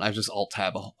than one. I just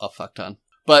alt-tab a fuck ton.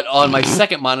 But on my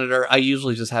second monitor, I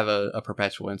usually just have a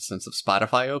perpetual instance of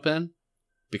Spotify open.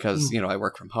 Because, I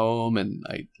work from home and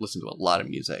I listen to a lot of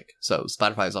music. So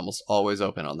Spotify is almost always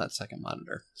open on that second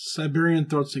monitor. Siberian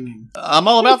throat singing. I'm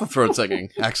all about the throat singing.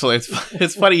 Actually,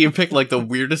 it's funny you picked like the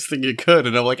weirdest thing you could.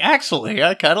 And I'm like, actually,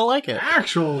 I kind of like it.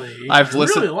 I've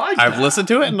listened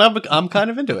to it and I'm kind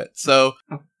of into it. So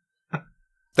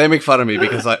they make fun of me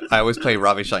because I always play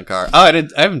Ravi Shankar. Oh, I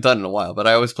haven't done it in a while, but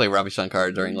I always play Ravi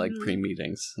Shankar during like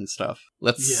pre-meetings and stuff.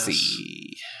 Let's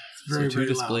see. Very, so 2 very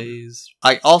displays.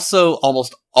 Loud. I also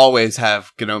almost always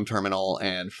have GNOME Terminal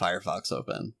and Firefox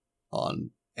open on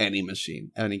any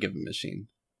given machine,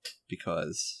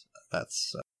 because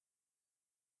that's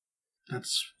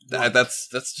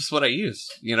That's just what I use.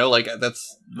 Like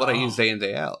that's what I use day in,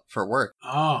 day out for work.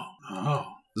 Oh.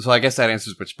 So I guess that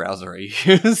answers which browser I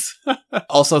use.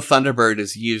 Also, Thunderbird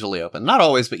is usually open. Not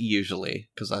always, but usually,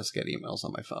 because I just get emails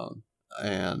on my phone.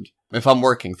 And if I'm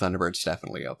working, Thunderbird's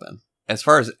definitely open. As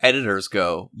far as editors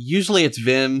go, usually it's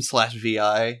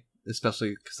Vim/VI,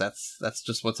 especially because that's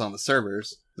just what's on the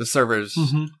servers. The servers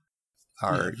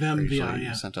are Vim, usually VI,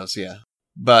 yeah. CentOS, yeah.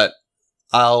 But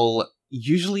I'll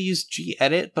usually use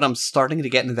gedit, but I'm starting to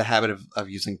get into the habit of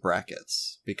using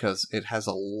brackets because it has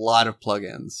a lot of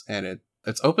plugins and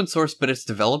it's open source, but it's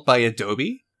developed by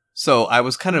Adobe. So I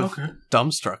was kind of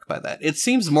dumbstruck by that. It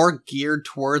seems more geared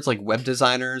towards like web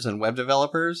designers and web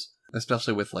developers,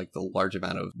 especially with like the large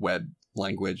amount of web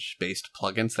language based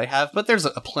plugins they have. But there's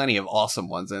plenty of awesome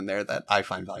ones in there that I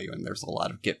find value in. There's a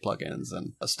lot of Git plugins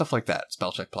and stuff like that,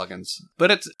 spell check plugins.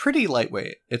 But it's pretty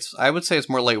lightweight. I would say it's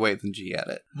more lightweight than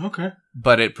gedit. Okay.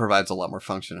 But it provides a lot more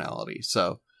functionality.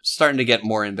 So starting to get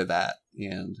more into that.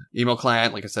 And email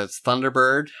client, like I said, it's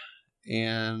Thunderbird.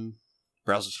 And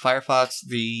browsers Firefox,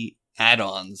 the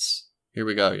add-ons. Here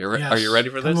we go. Are you ready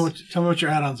for this? Tell me what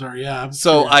your add-ons are. Yeah.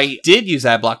 So I did use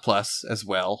AdBlock Plus as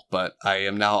well, but I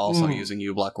am now also using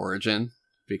uBlock Origin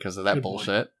because of that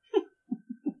bullshit.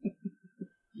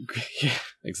 Yeah,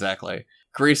 exactly.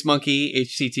 Grease Monkey,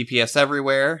 HTTPS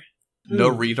everywhere. No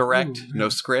redirect, no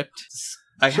script.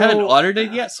 I haven't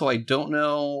audited yet, so I don't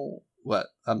know what.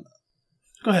 Go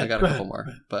ahead. I got a couple more,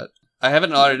 but I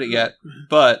haven't audited it yet,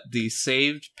 but the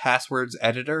saved passwords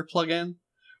editor plugin,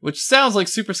 which sounds like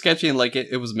super sketchy and like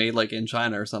it was made like in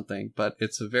China or something, but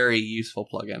it's a very useful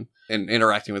plugin in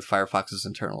interacting with Firefox's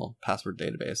internal password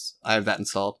database. I have that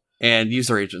installed. And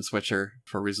user agent switcher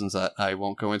for reasons that I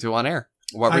won't go into on air.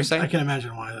 What were you saying? I can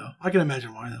imagine why though.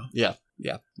 Yeah.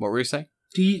 What were you saying?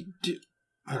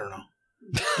 I don't know.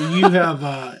 Do you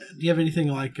have anything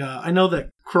like, I know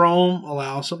that Chrome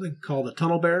allows something called a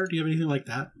Tunnel Bear. Do you have anything like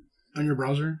that on your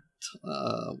browser?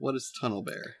 What is Tunnel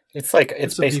Bear? It's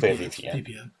basically a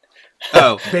VPN.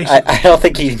 Oh, I don't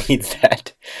think he needs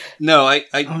that. No, I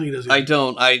don't think it does. I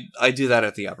don't. I do that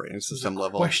at the operating system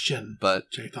level. Question, but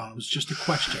Jathan, it was just a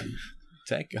question.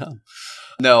 Take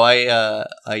No, I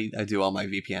do all my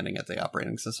VPNing at the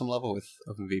operating system level with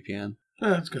OpenVPN. Yeah,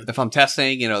 that's good. If I'm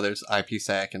testing, there's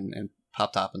IPsec and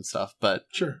PopTop and stuff, but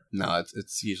sure. No,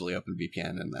 it's usually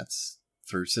OpenVPN, and that's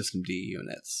through systemd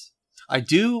units. I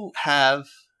do have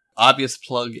Obvious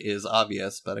Plug is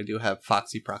obvious, but I do have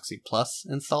Foxy Proxy Plus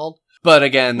installed. But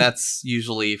again, that's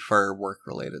usually for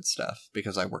work-related stuff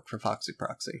because I work for Foxy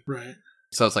Proxy. Right.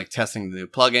 So it's like testing the new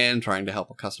plugin, trying to help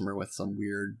a customer with some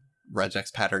weird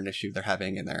regex pattern issue they're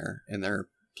having in their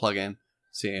plugin,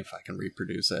 seeing if I can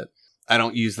reproduce it. I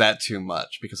don't use that too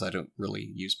much because I don't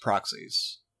really use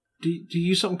proxies. Do you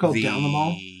use something called Down Them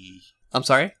All? I'm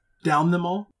sorry? Down Them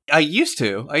All? I used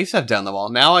to have Down Them All.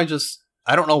 Now I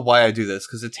don't know why I do this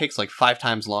because it takes like 5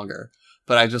 times longer.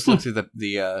 But I just look through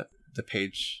the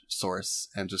page source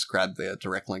and just grab the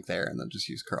direct link there and then just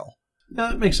use curl. Yeah,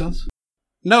 that makes sense.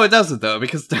 No, it doesn't though,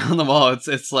 because Down Them All,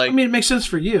 it's like... I mean, it makes sense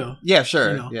for you. Yeah,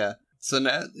 sure, yeah. So,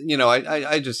 now,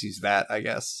 I just use that, I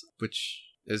guess, which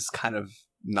is kind of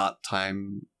not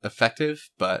time effective,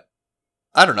 but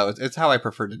I don't know, it's how I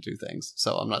prefer to do things,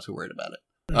 so I'm not too worried about it.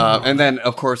 And then,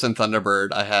 of course, in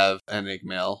Thunderbird, I have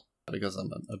Enigmail, because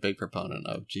I'm a big proponent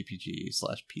of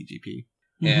GPG/PGP.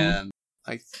 Mm-hmm. And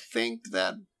I think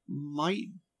that might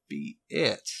be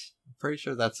it. I'm pretty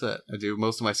sure that's it. I do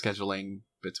most of my scheduling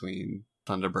between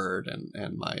Thunderbird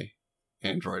and my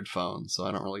Android phone, so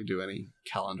I don't really do any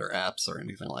calendar apps or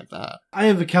anything like that. I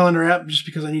have a calendar app just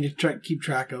because I need to keep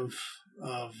track of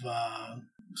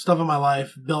stuff in my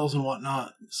life, bills and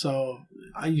whatnot. So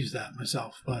I use that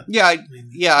myself. But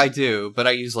I do. But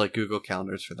I use like Google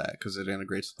Calendars for that because it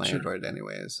integrates with my Android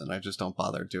anyways, and I just don't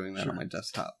bother doing that on my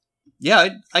desktop. Yeah,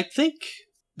 I think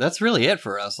that's really it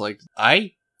for us. Like,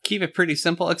 I keep it pretty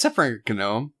simple, except for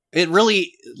GNOME. It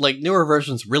really, like, newer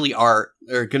versions really are,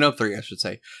 or GNOME 3, I should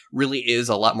say, really is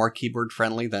a lot more keyboard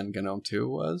friendly than GNOME 2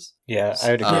 was. Yeah,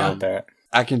 I would agree with that.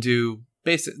 I can do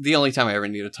the only time I ever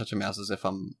need to touch a mouse is if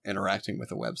I'm interacting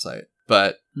with a website.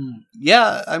 But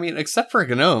yeah, I mean, except for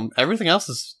GNOME, everything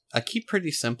else I keep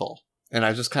pretty simple. And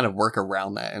I just kind of work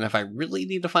around that. And if I really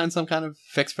need to find some kind of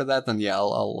fix for that, then yeah,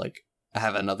 I'll like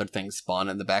have another thing spawn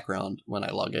in the background when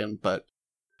I log in. But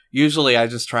usually I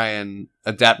just try and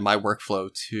adapt my workflow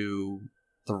to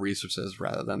the resources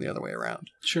rather than the other way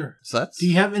around. Sure. So that's... Do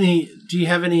you have any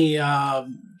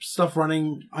stuff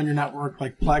running on your network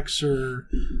like Plex or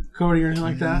Kodi or anything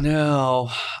like that?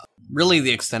 No. Really,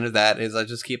 the extent of that is I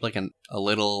just keep like a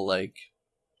little like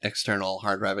external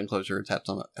hard drive enclosure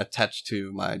attached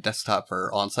to my desktop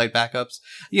for on-site backups.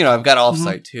 You know, I've got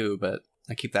off-site too, but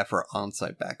I keep that for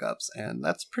on-site backups, and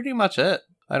that's pretty much it.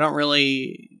 I don't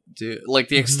really do, like,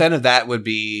 the extent of that would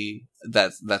be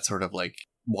that sort of like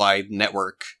wide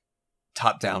network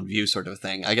top-down view sort of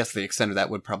thing. I guess the extent of that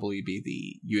would probably be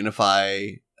the Unify,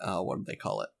 what do they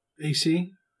call it?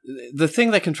 AC? The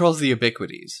thing that controls the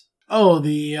ubiquities. Oh,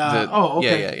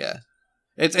 okay. Yeah.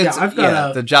 It's I've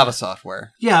got the Java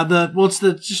software. Yeah,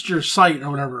 it's just your site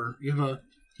or whatever. You have a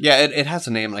it has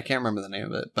a name, and I can't remember the name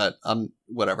of it, but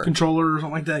whatever. Controller or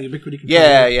something like that, Ubiquity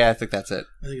controller. Yeah, I think that's it.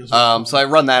 I think it was so I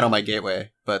run that on my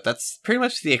gateway, but that's pretty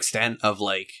much the extent of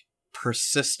like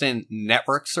persistent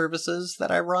network services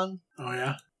that I run. Oh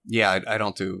yeah. Yeah, I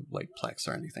don't do like Plex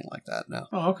or anything like that. No.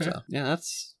 Oh okay. So, yeah,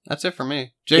 that's it for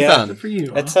me. Jathan. Yeah, Good for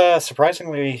you. It's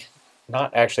surprisingly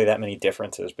not actually that many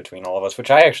differences between all of us, which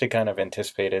I actually kind of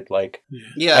anticipated. Like,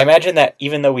 Yeah. I imagine that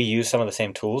even though we use some of the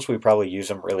same tools, we probably use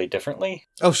them really differently.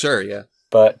 Oh, sure, yeah.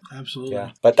 But Absolutely.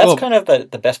 yeah, but that's Well- kind of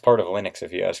the best part of Linux,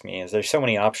 if you ask me, is there's so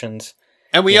many options.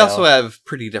 And we You also know. have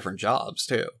pretty different jobs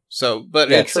too. So, but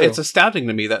Yeah, it's true. astounding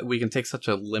to me that we can take such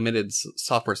a limited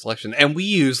software selection, and we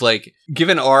use like,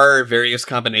 given our various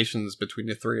combinations between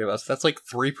the three of us, that's like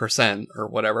 3% or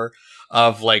whatever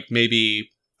of like maybe,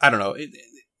 I don't know.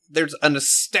 There's an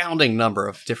astounding number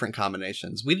of different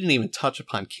combinations. We didn't even touch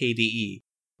upon KDE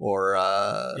or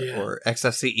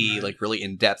XFCE Right. like really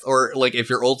in depth, or like if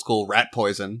you're old school, Rat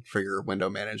Poison for your window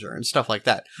manager and stuff like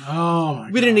that. Oh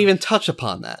my We didn't even touch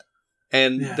upon that.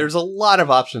 And Yeah. there's a lot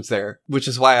of options there, which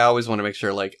is why I always want to make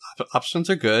sure, like, options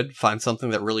are good. Find something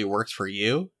that really works for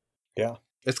you. Yeah.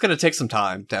 It's going to take some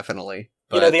time, definitely.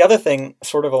 But You know, the other thing,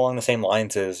 sort of along the same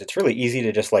lines, is it's really easy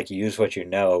to just like use what you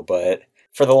know, but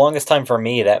for the longest time for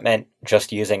me, that meant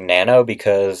just using Nano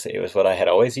because it was what I had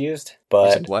always used. you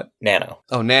But said what? Nano.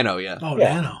 Oh, Nano, yeah. Oh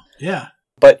Yeah. Nano. Yeah.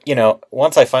 But, you know,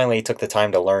 once I finally took the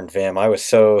time to learn Vim, I was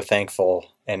so thankful.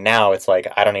 And now it's like,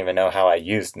 I don't even know how I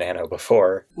used Nano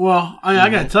before. Well, I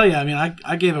got to tell you, I mean,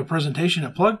 I gave a presentation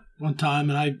at Plug one time,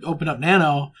 and I opened up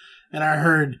Nano, and I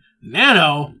heard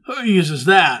Nano. Who uses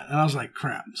that? And I was like,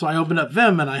 crap. So I opened up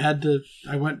Vim, and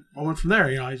I went from there.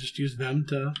 You know, I just used Vim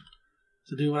to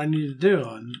do what I needed to do,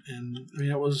 and I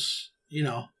mean, it was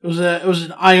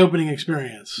an eye-opening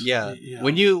experience. Yeah. You know.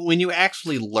 When you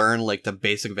actually learn, like, the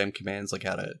basic Vim commands, like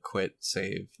how to quit,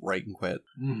 save, write, and quit,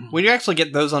 Mhm. when you actually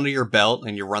get those under your belt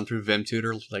and you run through Vim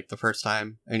Tutor, like, the first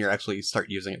time, and you actually start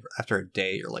using it after a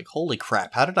day, you're like, holy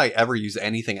crap, how did I ever use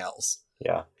anything else?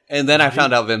 Yeah. And then I Right.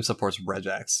 found out Vim supports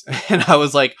regex, and I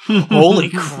was like, holy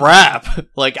crap!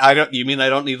 Like, you mean I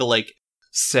don't need to, like,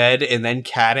 sed and then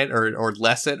cat it or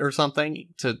less it or something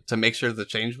to make sure the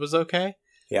change was okay?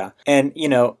 Yeah. And, you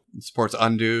know, It supports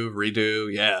undo,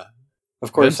 redo, yeah.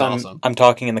 of course, Vim's awesome. I'm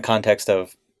talking in the context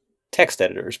of text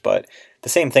editors, but the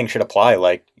same thing should apply.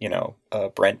 Like, you know,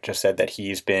 Brent just said that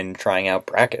he's been trying out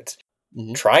brackets.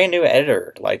 Mhm. Try a new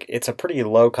editor. Like, it's a pretty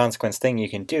low consequence thing you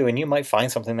can do, and you might find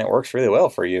something that works really well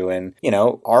for you. And, you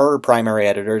know, our primary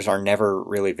editors are never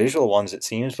really visual ones, it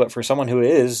seems, but for someone who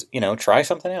is, you know, try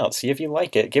something out. See if you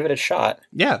like it. Give it a shot.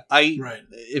 Yeah, Right.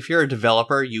 if you're a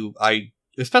developer,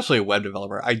 especially a web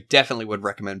developer, I definitely would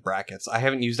recommend Brackets. I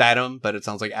haven't used Atom, but it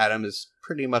sounds like Atom is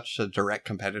pretty much a direct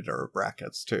competitor of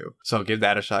Brackets too. So give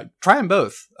that a shot. Try them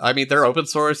both. I mean, they're open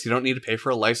source. You don't need to pay for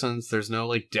a license. There's no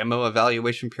like demo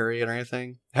evaluation period or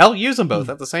anything. Hell, use them both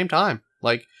at the same time.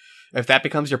 Like, if that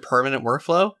becomes your permanent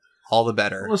workflow, all the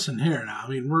better. Listen here now. I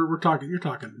mean, you're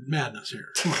talking madness here.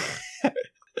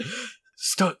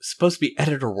 Come Supposed to be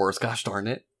editor wars. Gosh darn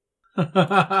it.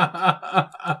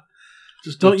 on.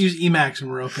 Just don't use Emacs,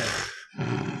 and we're okay.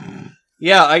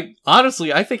 Yeah,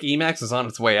 I think Emacs is on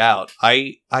its way out.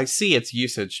 I see its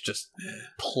usage just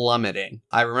plummeting.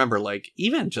 I remember, like,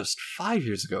 even just 5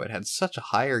 years ago, it had such a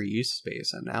higher use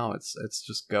space, and now it's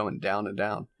just going down and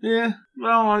down. Yeah.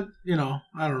 Well, I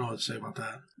don't know what to say about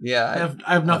that. Yeah,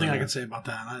 I have nothing I I don't can say about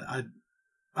that. I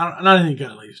don't, not anything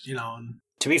good, at least. You know. And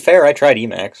To be fair, I tried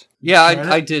Emacs, yeah,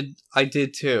 Tried I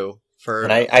did too.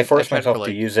 and I forced tried myself for,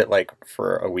 to use it, like,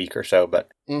 for a week or so, but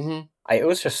Mm-hmm. it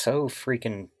was just so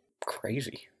freaking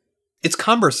crazy. It's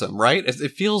cumbersome, right? It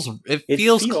feels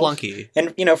feels- clunky.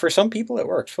 And, you know, for some people it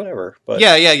works, whatever. But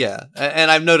Yeah. And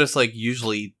I've noticed, like,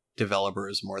 usually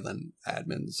developers more than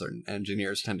admins or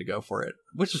engineers tend to go for it,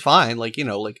 which is fine. Like, you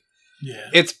know, like, yeah.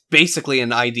 it's basically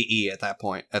an IDE at that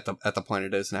point, at the point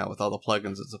it is now with all the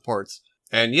plugins it supports.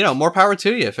 And, you know, more power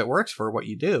to you if it works for what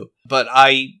you do. But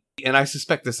I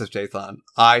suspect this is Jathan,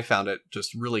 I found it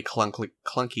just really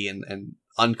clunky and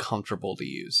uncomfortable to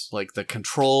use. Like the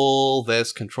control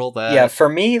this, control that. yeah, for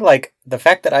me, like, the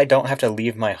fact that I don't have to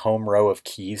leave my home row of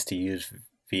keys to use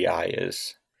VI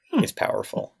is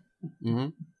powerful. Mm-hmm.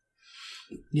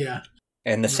 Yeah.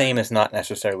 And the same is not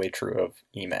necessarily true of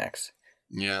Emacs.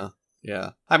 Yeah.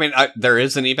 I mean, there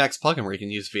is an Emacs plugin where you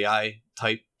can use VI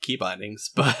type key bindings,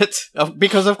 but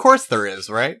because of course there is,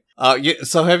 right?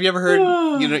 So have you ever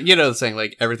heard you know the saying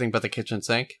like everything but the kitchen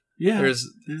sink? Yeah.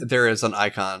 There is an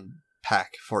icon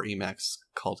pack for Emacs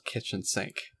called Kitchen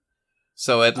Sink.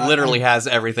 So it literally has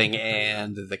everything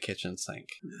and the kitchen sink.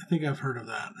 I think I've heard of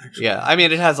that, actually. Yeah, I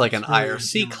mean, it has like an It's very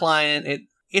IRC humorous. client.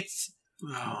 It's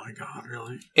Oh my god,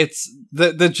 really? it's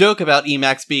the joke about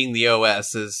Emacs being the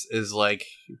OS is like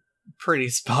pretty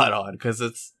spot on because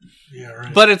it's Yeah,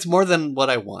 right. but it's more than what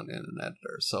I want in an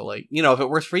editor. So like, you know, if it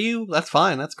works for you, that's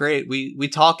fine. That's great. We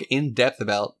talk in depth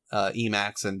about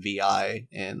Emacs and VI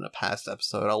in a past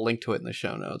episode. I'll link to it in the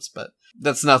show notes, but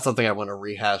that's not something I want to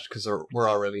rehash because we're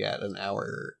already at an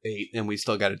hour 8 and we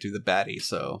still got to do the baddie.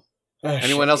 So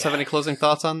anyone else have any closing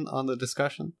thoughts on the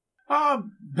discussion?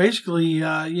 Basically,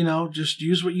 you know, just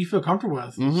use what you feel comfortable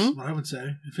with. Mhm. Is what I would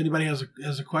say. If anybody has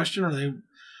a question or they,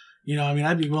 you know, I mean,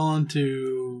 I'd be willing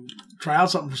to try out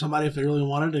something for somebody if they really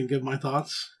wanted and give my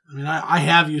thoughts. I mean, I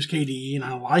have used KDE and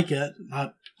I like it,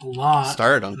 not a lot.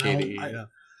 Started on No, KDE.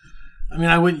 I mean,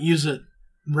 I wouldn't use it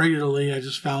regularly. I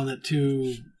just found that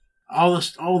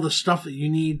all the stuff that you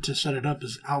need to set it up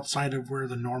is outside of where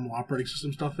the normal operating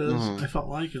system stuff is. Mhm. I felt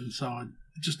like, and so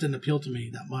it just didn't appeal to me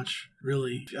that much,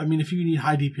 really. I mean, if you need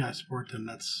high DPI support, then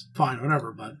that's fine,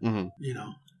 whatever. But you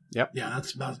know, Yep. yeah,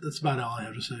 that's about all I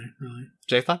have to say, really.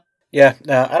 Jathan? Yeah,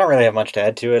 no, I don't really have much to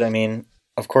add to it. I mean,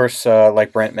 of course,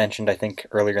 like Brent mentioned, I think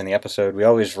earlier in the episode, we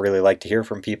always really like to hear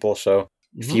from people. So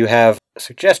if you have a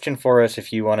suggestion for us,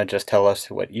 if you want to just tell us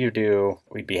what you do,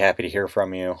 we'd be happy to hear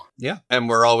from you. Yeah, and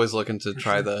we're always looking to For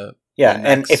try sure. the Yeah, the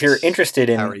and next if you're interested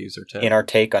power user tip. in our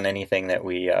take on anything that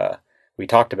we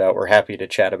talked about, we're happy to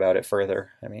chat about it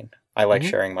further. I mean, I like Mhm.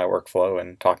 sharing my workflow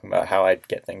and talking about how I'd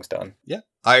get things done. Yeah,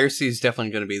 IRC is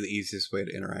definitely going to be the easiest way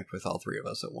to interact with all three of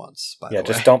us at once. By Yeah, the way.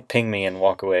 just don't ping me and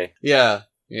walk away. Yeah,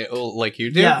 well, like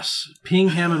you do. Yes, ping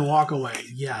him and walk away.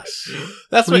 Yes,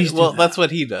 that's Please what. do that. That's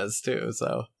what he does too.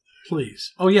 So,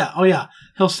 please. Oh yeah.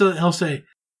 He'll say,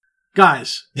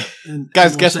 guys, and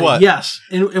Guys, we'll guess say, what? Yes,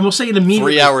 and we'll say it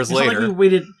immediately. 3 hours It's not later. like we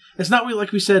waited. It's not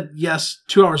like we said yes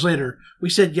 2 hours later. We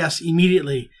said yes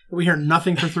immediately. And we hear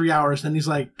nothing for 3 hours. Then he's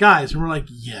like, guys, and we're like,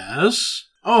 yes.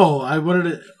 Oh, I wanted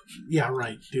to. Yeah,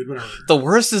 right, dude. Whatever. the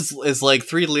worst is like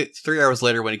 3 hours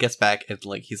later when he gets back and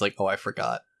like he's like, oh, I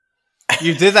forgot.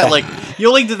 You did that like you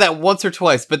only did that once or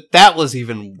twice, but that was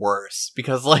even worse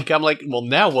because like I'm like, well,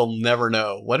 now we'll never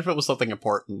know. What if it was something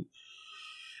important?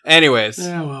 Anyways,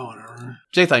 Yeah, well, whatever.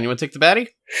 Jathan, you want to take the baddie?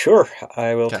 Sure,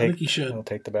 I will Okay. I think take. you should. I'll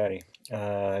take the baddie.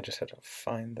 I just had to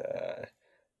find.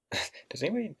 Does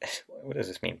anybody? What does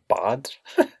this mean? Bods?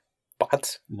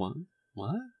 Bots?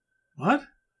 What?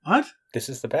 What? This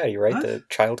is the baddie, right? What? The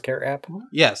childcare app.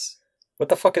 Yes. What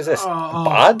the fuck is this? Oh,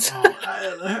 Bods?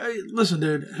 Listen,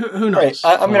 dude. Who Right, knows?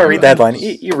 I'm going to read the headline.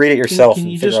 You read it yourself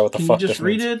and figure out what the fuck Can you this just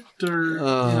read means. it? Or,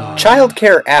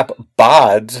 Childcare app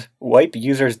Bods wipe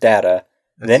users' data,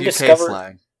 then That's UK discover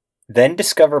slang.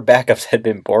 backups had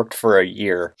been borked for a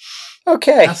year.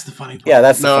 Okay. That's the funny part. Yeah,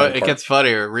 that's the No, funny it part. gets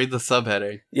funnier. Read the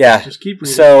subheading. Yeah. Just keep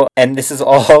reading. So, and this is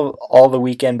all the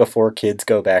weekend before kids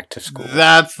go back to school.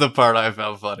 That's the part I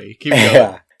found funny. Keep going.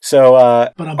 Yeah. So,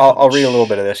 But I'll read a little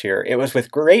bit of this here. It was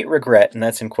with great regret, and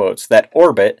that's in quotes, that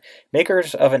Orbit,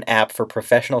 makers of an app for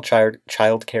professional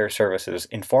child care services,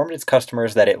 informed its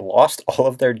customers that it lost all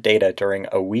of their data during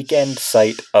a weekend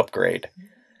site upgrade.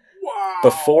 Wow.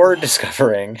 Before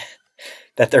discovering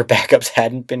that their backups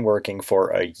hadn't been working for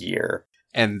a year.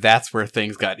 And that's where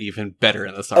things got even better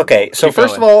in the summer. Okay, so Keep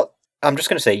first going. of all, I'm just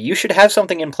going to say, you should have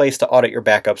something in place to audit your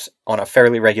backups on a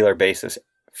fairly regular basis,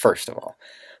 first of all.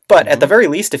 But at the very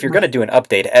least, if you're going to do an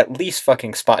update, at least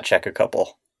fucking spot check a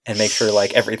couple and make sure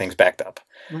like everything's backed up.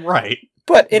 Right.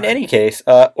 But in any case,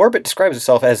 Orbit describes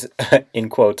itself as, in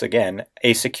quotes again,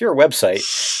 a secure website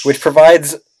which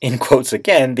provides, in quotes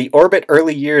again, the Orbit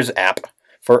Early Years app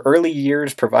for early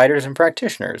years providers and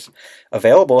practitioners,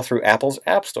 available through Apple's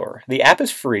App Store. The app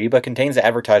is free but contains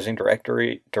advertising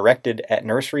directed at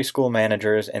nursery school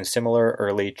managers and similar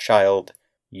early child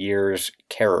years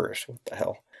carers. What the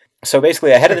hell? So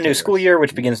basically, ahead of the new school year,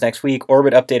 which begins next week,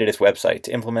 Orbit updated its website.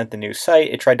 To implement the new site,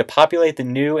 it tried to populate the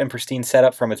new and pristine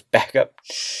setup from its backup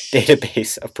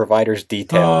database of providers'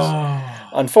 details. Oh.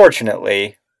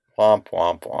 Unfortunately, womp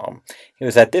womp womp, it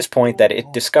was at this point that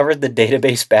it discovered the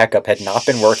database backup had not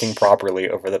been working properly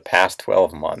over the past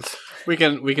 12 months. We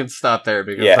can stop there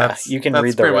because Yeah, that's, you can that's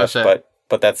read the pretty rest, much it.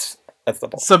 but that's the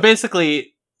ball. So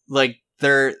basically, like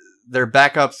their their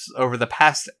backups over the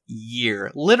past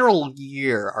year, literal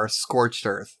year, are scorched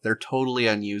earth. They're totally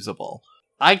unusable.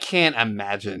 I can't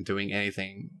imagine doing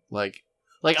anything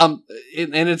and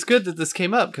it's good that this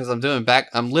came up because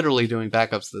I'm literally doing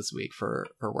backups this week for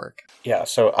work. Yeah,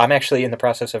 so I'm actually in the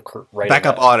process of writing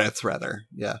Backup audits, rather.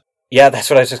 Yeah. Yeah, that's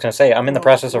what I was just going to say. I'm in the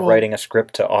process of writing a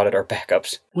script to audit our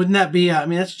backups. Wouldn't that be,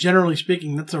 that's generally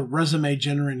speaking, that's a resume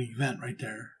generating event right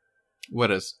there.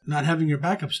 What is? Not having your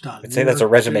backups done. I'd say that's a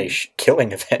resume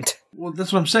killing event. Well,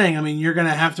 that's what I'm saying. I mean, you're going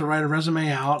to have to write a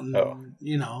resume out, and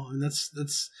and that's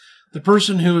the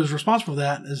person who is responsible for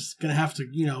that is going to have to,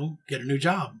 get a new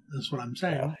job. That's what I'm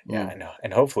saying. Yeah, I know.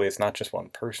 And hopefully it's not just one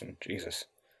person. Jesus.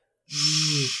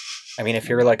 I mean, if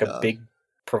you're like a big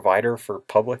provider for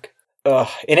public.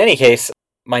 In any case,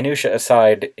 minutia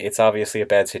aside, it's obviously a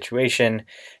bad situation.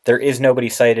 There is nobody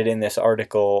cited in this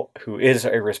article who is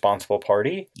a responsible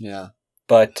party. Yeah.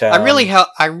 But I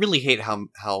really hate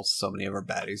how so many of our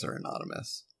baddies are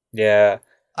anonymous. Yeah.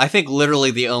 I think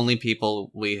literally the only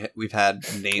people we've had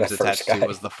names attached to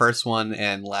was the first one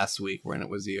and last week when it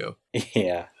was you.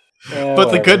 Yeah.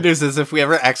 But the good news is if we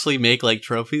ever actually make like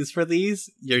trophies for these,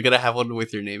 you're going to have one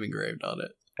with your name engraved on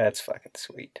it. That's fucking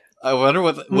sweet. I wonder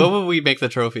what would we make the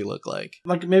trophy look like?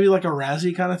 Like maybe like a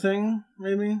Razzie kind of thing,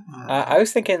 maybe? I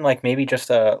was thinking like maybe just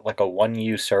a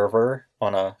 1U server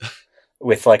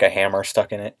with like a hammer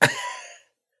stuck in it.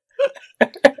 Yeah,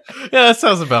 that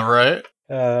sounds about right.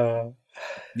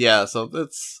 Yeah,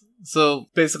 so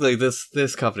basically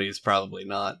this company is probably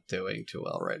not doing too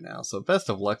well right now. So best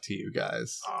of luck to you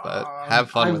guys. But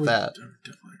have fun with that. I would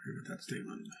definitely agree with that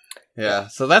statement. Yeah,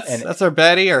 so that's our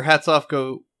baddie.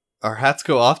 Our hats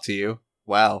go off to you.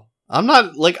 Wow. I'm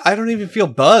not I don't even feel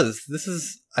buzzed.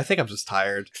 I think I'm just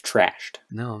tired. Trashed.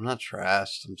 No, I'm not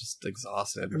trashed. I'm just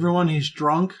exhausted. Everyone, he's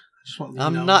drunk.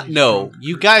 I'm not. No,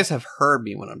 you guys have heard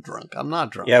me when I'm drunk. I'm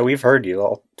not drunk. Yeah, we've heard you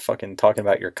all fucking talking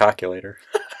about your calculator.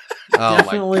 Oh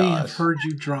definitely my gosh. have heard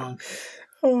you drunk.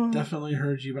 Definitely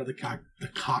heard you about the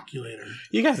calculator.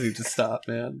 You guys need to stop,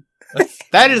 man.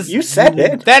 That is you said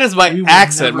it. That is my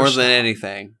accent more than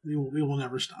anything. We will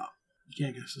never stop. You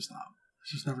can't get us to stop.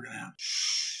 It's just never gonna happen.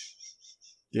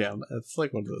 Yeah, it's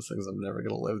like one of those things I'm never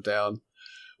gonna live down.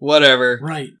 Whatever.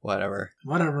 Right. Whatever.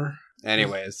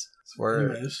 Anyways,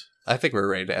 I think we're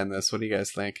ready to end this. What do you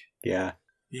guys think? Yeah.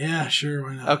 Yeah, sure.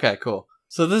 Why not? Okay, cool.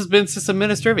 So this has been System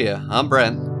Ministerivia. I'm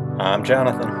Brent. I'm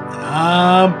Jonathan.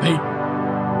 I'm Peyton.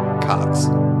 Cox.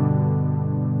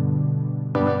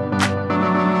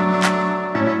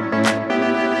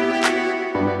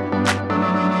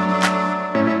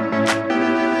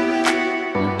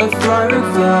 A thriving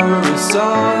flower is all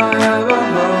I ever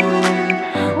hold.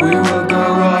 We will go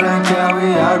on and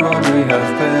carry out what we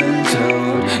have been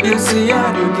told. You see,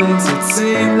 I do things that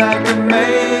seem like they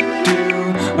make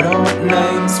do, but I want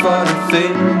names for the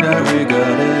thing that we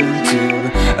got into.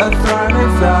 A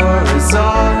thriving flower is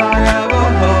all I ever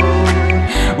hold.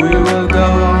 We will go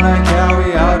on and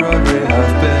carry out what we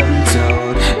have been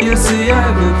told. You see,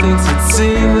 I do things that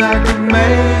seem like they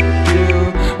make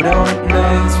do, but I want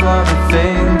names for the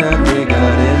thing that we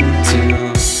got into.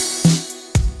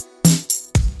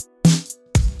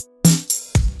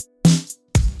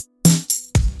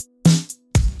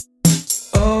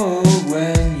 Oh,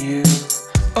 when you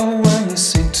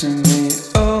sing to me.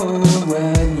 Oh,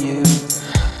 when you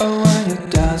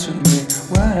dance with me.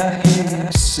 When I hear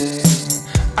you sing,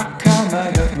 I come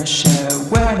out of my shell.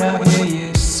 When I hear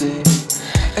you sing,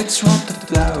 it's what the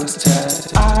flowers tell.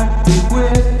 I'll be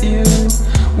with you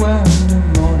when the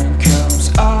morning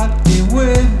comes. I'll be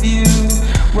with you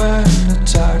when the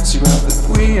tides are up. If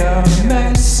we are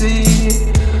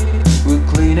messy, we'll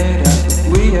clean it up. If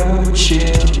we are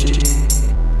chilly,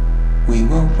 we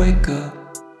won't wake up.